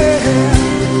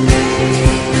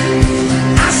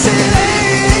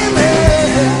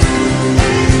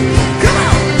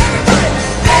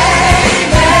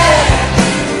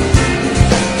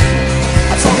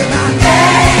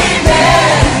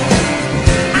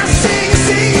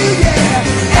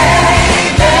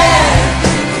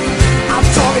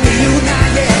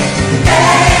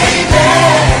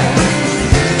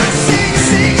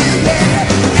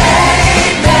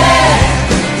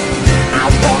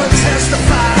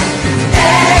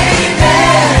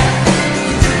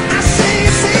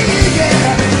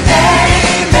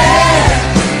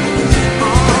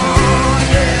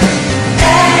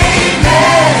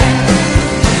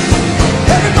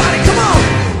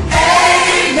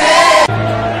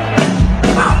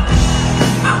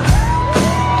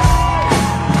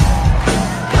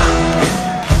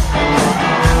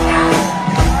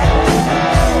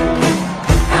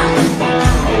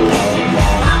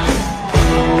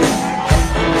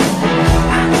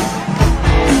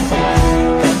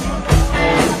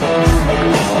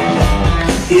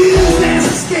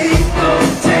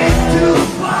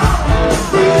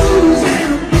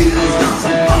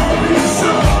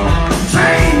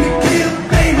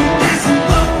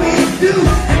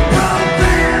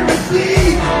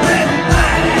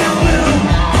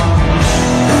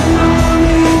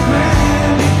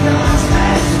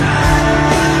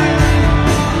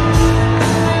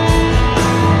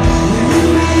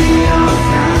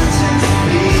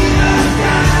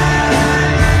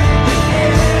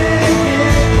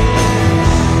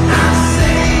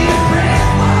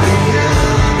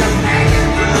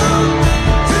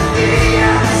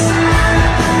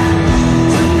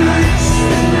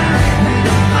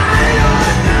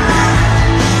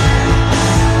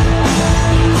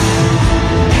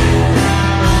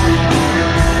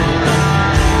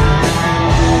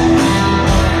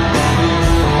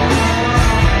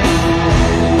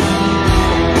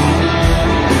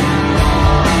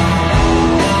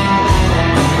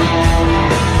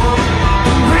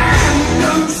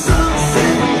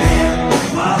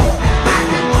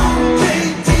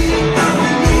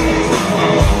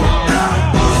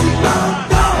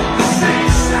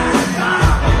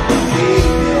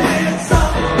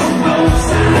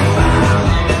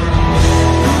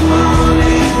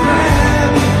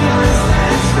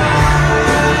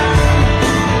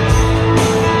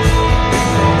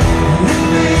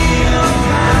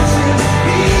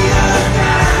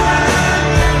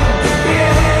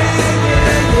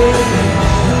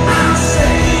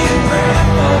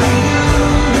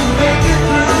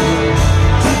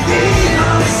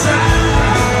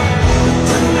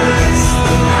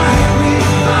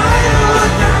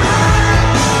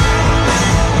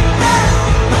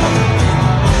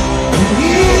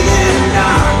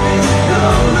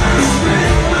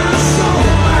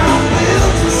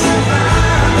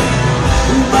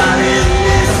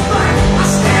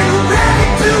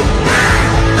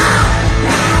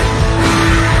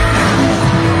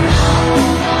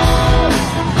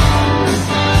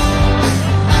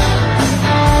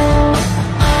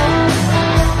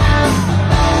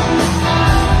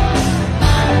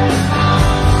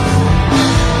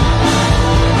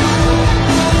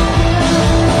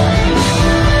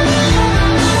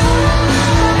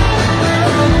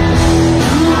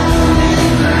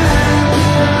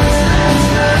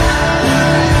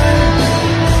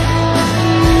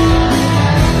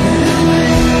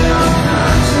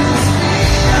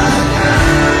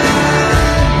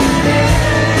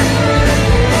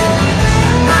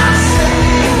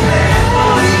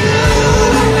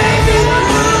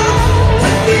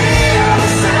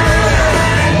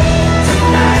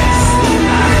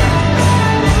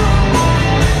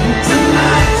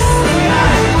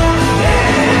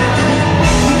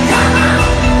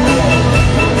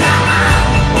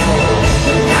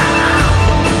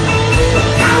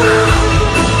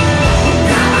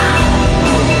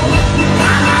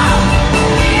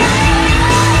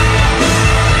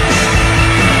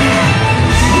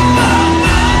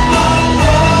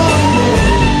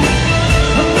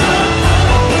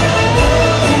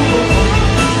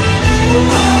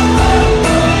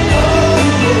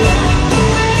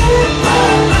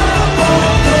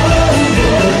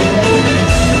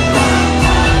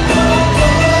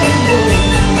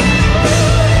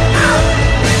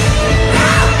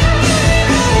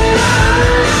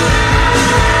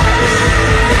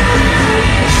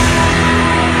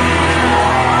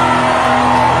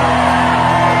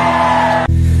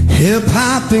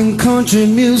 been country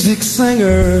music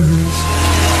singers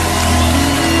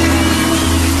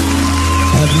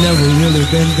have never really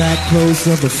been that close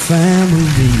of a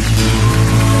family.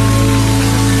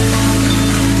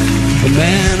 But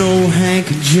man, old Hank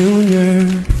Jr.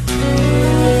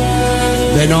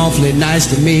 been awfully nice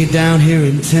to me down here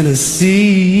in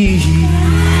Tennessee.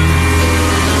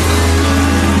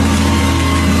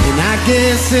 And I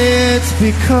guess it's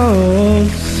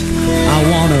because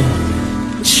I wanna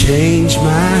change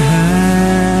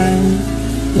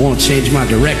my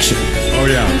direction. Oh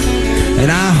yeah.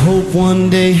 And I hope one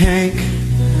day, Hank,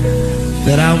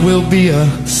 that I will be a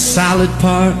solid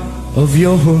part of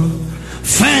your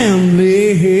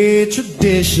family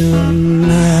tradition.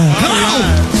 Come on!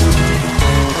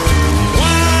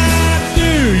 Why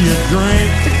do you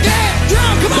drink? Get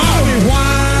drunk, come on! Bobby,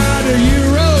 why do you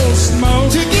roll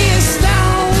smoke? To get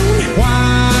stoned.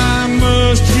 Why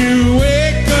must you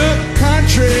wake up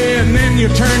country and then you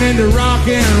turn into rock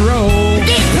and roll?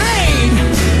 Get paid.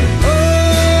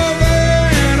 Over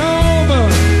and over,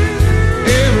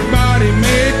 everybody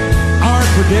made our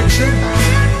prediction.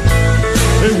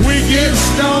 If we get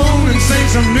stoned and sing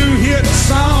some new hit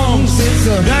songs,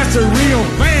 that's a real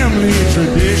family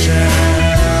tradition.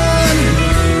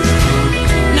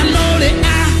 Now, Lordy,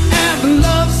 I have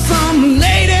loved some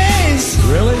ladies.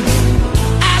 Really?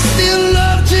 I still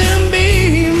love Jim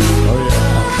Beam. Oh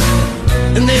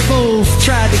yeah. And they both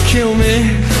tried to kill me,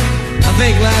 I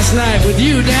think last night with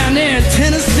you down there in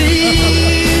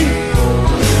Tennessee.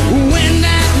 When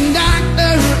that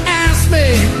doctor asked me,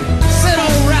 said,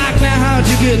 "Oh, Rock, now how'd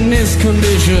you get in this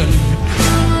condition?"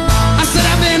 I said,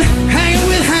 "I've been hanging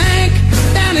with Hank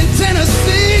down in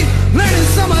Tennessee, learning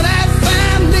some of that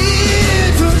family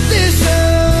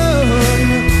tradition."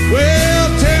 Well,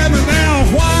 tell me now,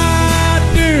 why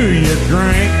do you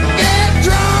drink? Get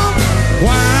drunk,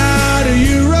 Why do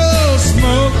you roll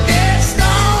smoke? get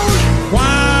stoned.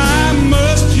 Why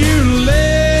must you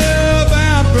live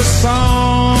out the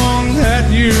song that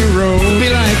you wrote? Be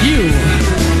like you.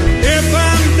 If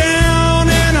I'm down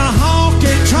in a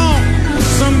honky tonk,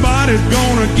 somebody's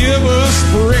gonna give us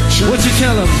friction. What you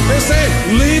tell them? They say,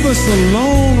 leave us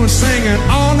alone, we're singing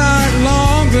all night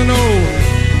long, an old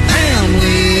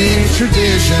family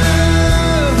tradition.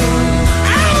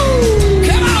 Ow!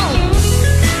 Come on!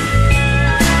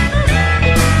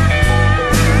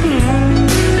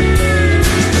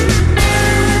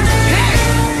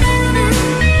 Hey!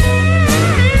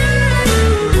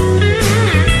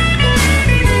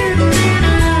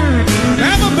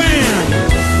 Have a band.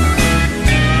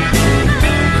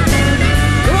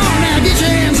 Come on now, get your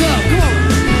hands up. Come on.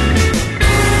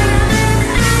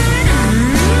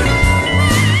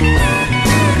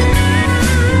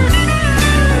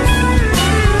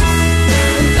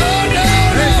 Oh, no,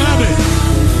 Hey, no. Bobby,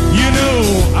 you know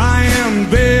I am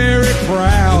very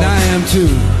proud And I am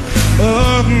too.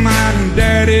 of my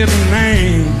daddy's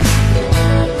name.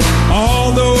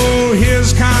 Although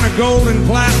his kind of gold and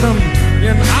platinum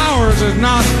and ours is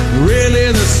not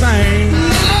really the same.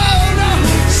 No, no.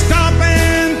 Stop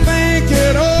and think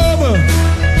it over.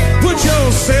 Put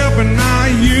yourself in my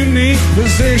unique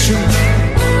position.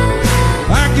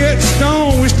 I get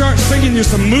stoned, we start singing you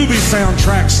some movie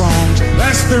soundtrack songs.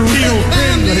 That's the real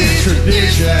family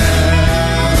tradition.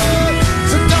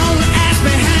 So don't ask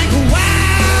me, Hank,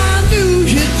 why do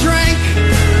you drink?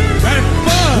 That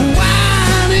fun,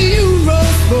 Why do you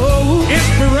roll smoke?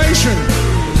 inspiration.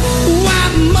 Why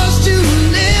must you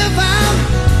live out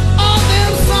all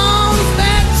them songs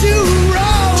that you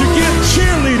wrote? To get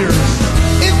cheerleaders.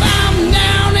 If I'm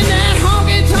down in that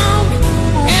honky tonk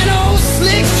and old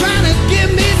Slick's trying to give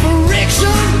me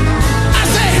friction, I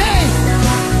say, hey,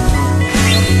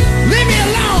 leave me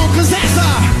alone, 'cause that's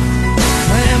our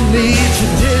family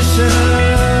tradition.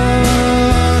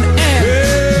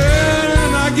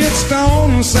 And I get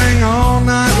stoned and sing all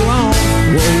night long.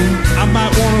 I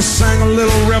might want to sing a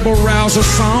little Rebel Rouser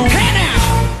song. Hey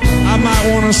now, I might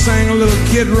want to sing a little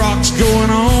Kid Rock's going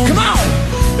on. come on.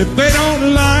 If they don't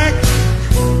like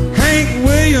Hank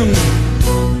Williams,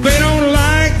 they don't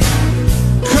like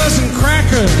Cousin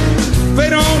Cracker, they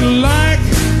don't like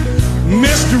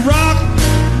Mr. Rock,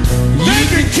 they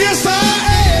can kiss our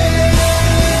ass.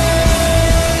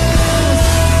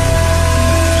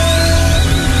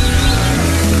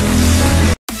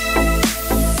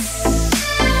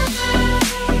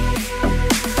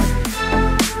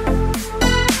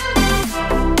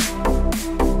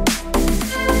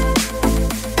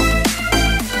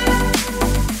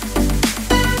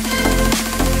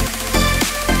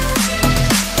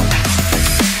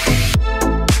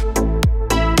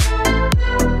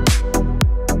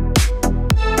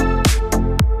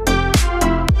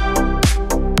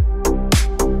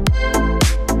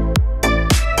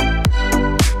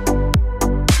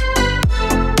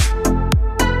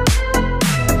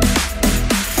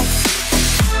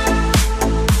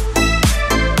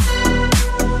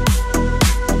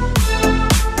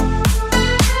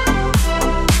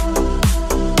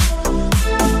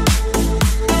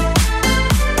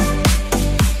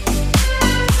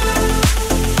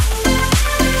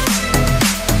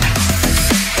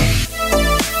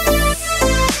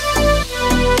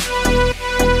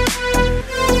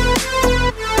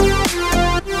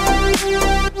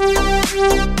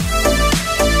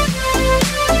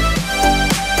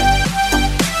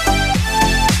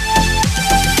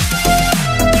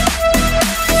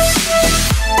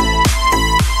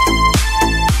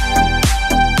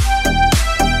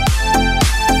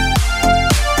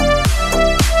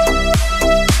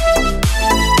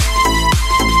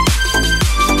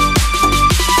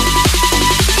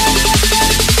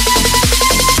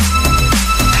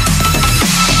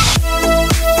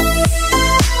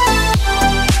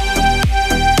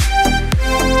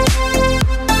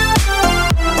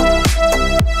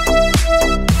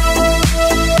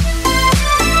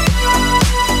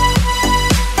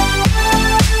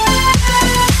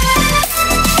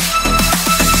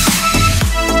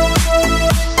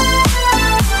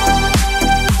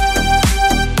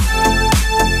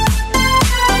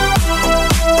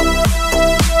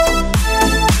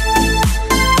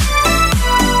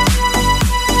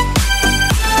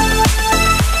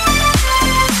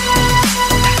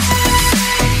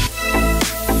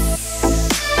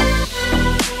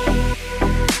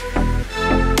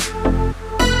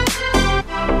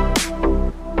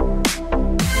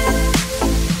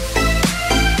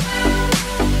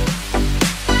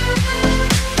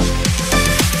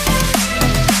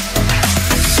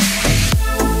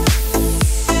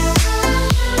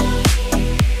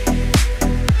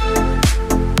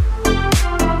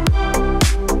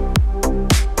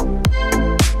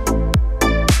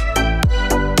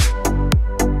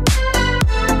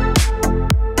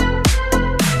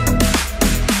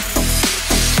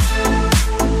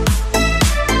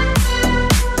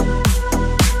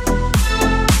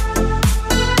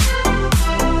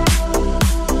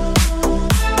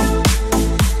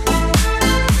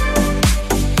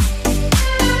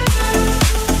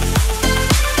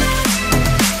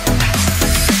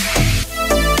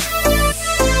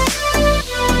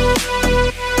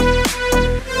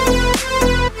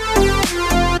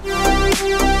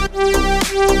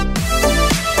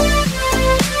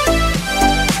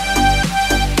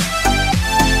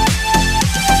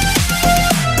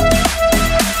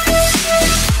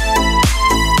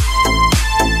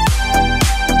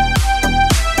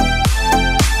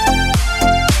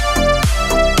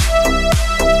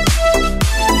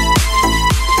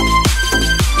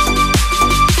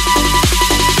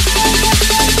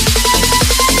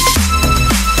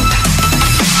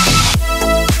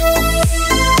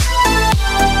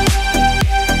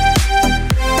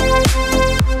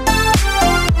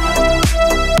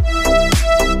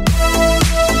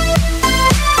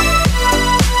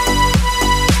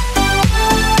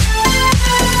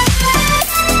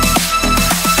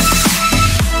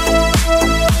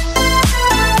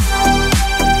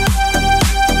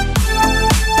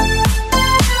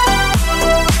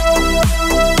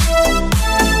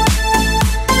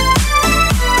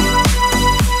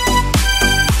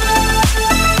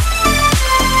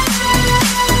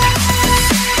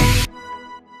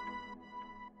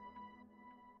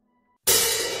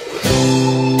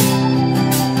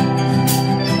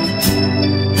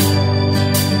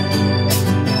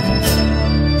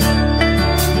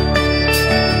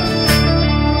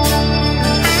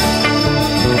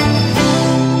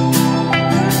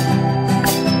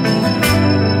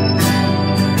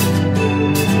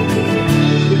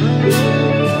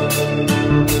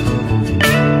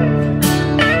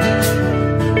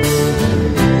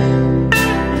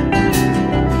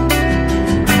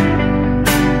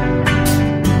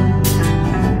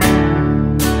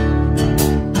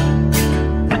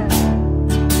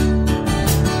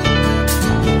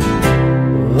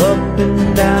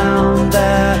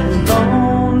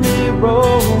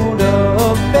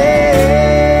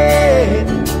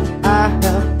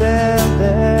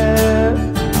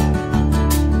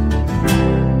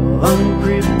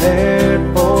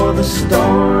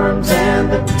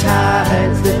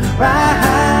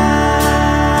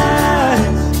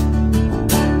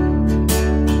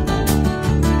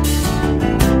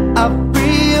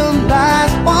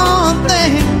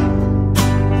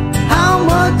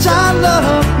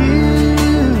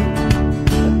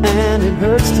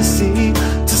 hurts to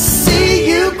see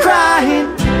you crying.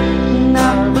 And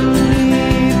I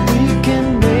believe we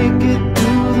can make it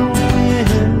through the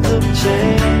winds of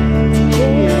change.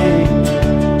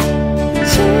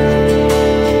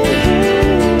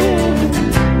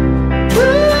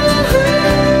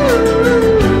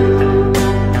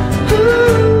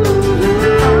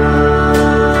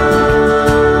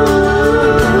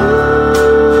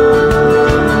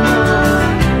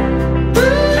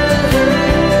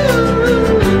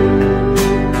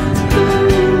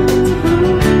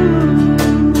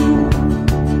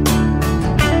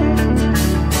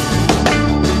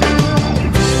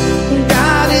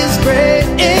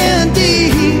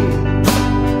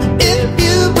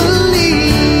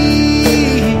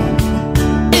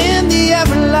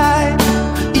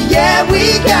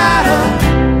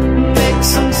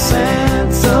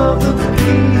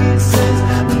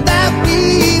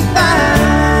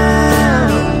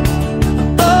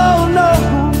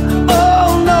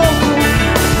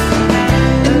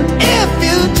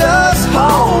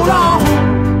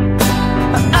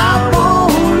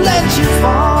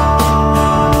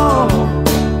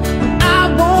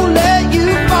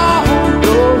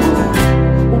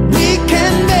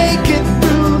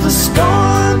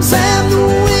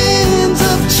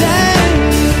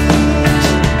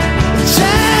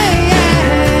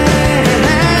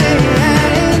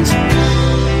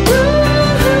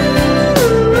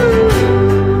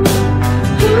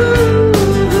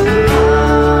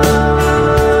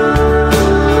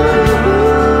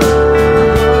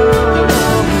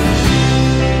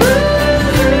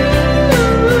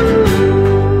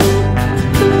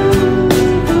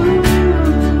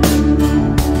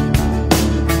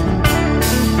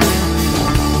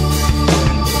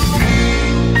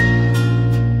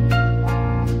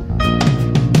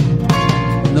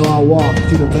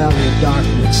 through the valley of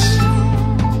darkness,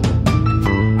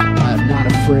 I am not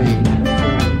afraid,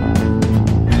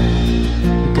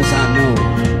 because I know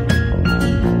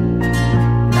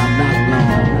that I'm not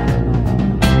alone.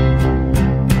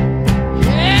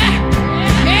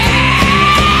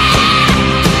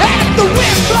 And if the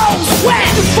wind blows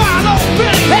west, you follow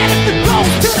Billy. And if it blows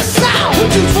to the south,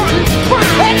 would you run?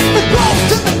 And if it blows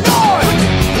to the north,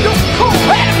 don't call.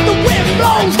 And if the wind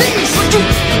blows east, would you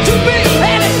be?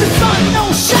 And if the sun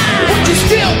don't shine, would you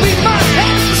still be mine?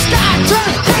 And if the sky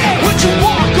turns gray, would you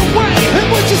walk away? And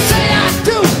would you say I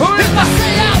do? Or if I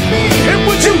say I be? And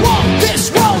would you walk this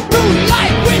road through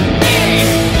life with me?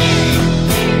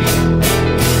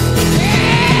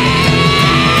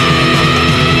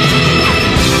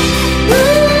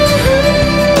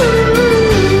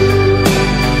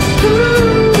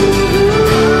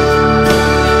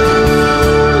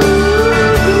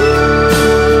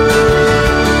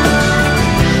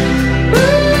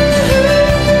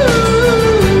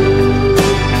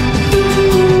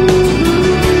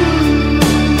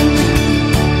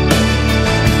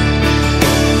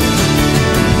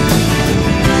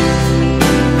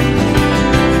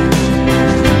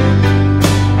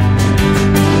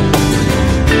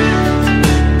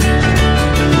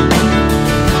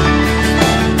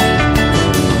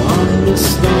 On this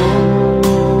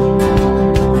lonely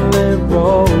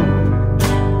road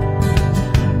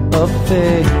of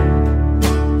faith.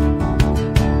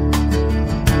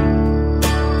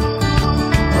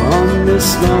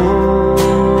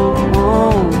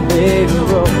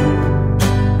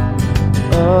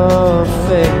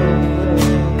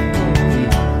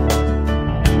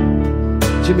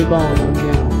 Jimmy Ball on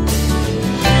piano.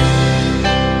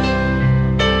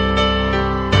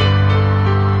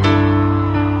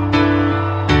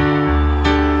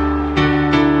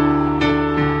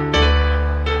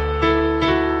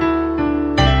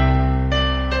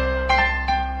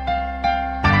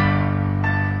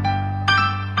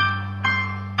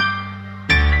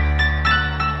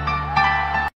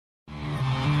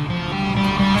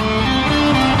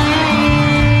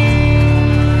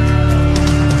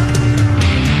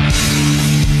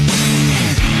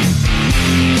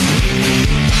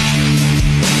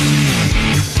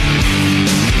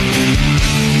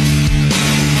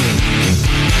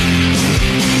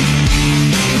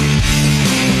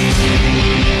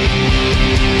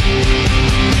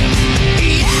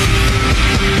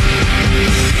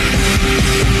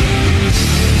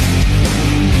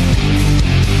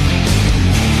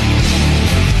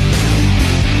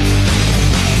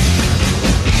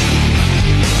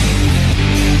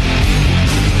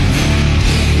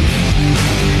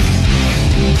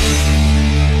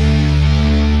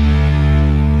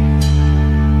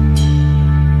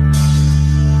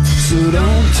 So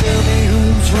don't tell me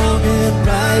who's wrong and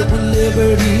right when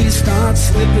liberty starts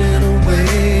slipping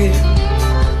away.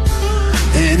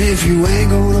 And if you ain't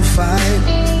gonna fight,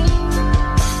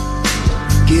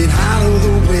 get out of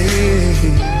the way.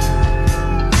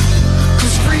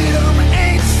 'Cause freedom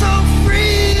ain't so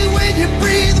free when you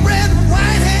breathe red,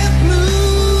 white, and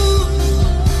blue.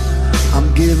 I'm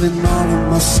giving all of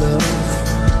myself,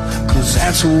 'cause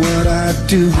that's what I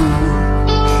do.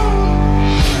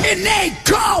 And they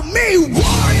call me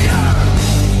warrior,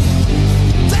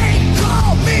 they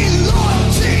call me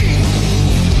loyalty,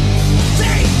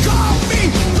 they call me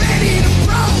ready to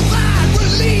provide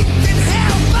relief and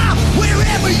help out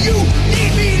wherever you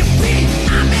need me to be.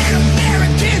 I'm an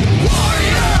American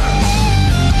warrior,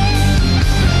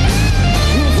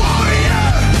 warrior.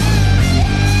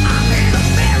 I'm an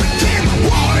American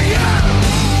warrior,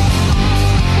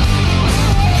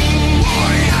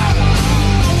 warrior.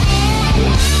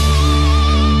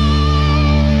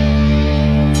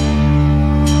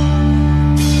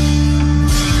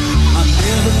 I'll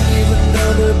never leave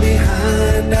another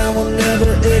behind. I will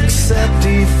never accept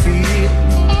defeat.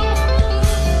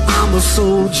 I'm a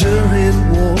soldier in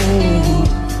war,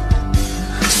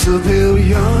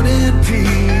 civilian in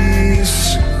peace.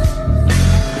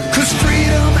 'Cause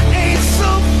freedom ain't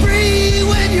so free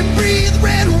when you breathe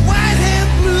red, white, and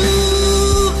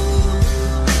blue.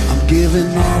 I'm giving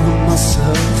all of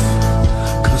myself,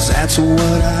 'cause that's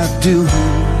what I do.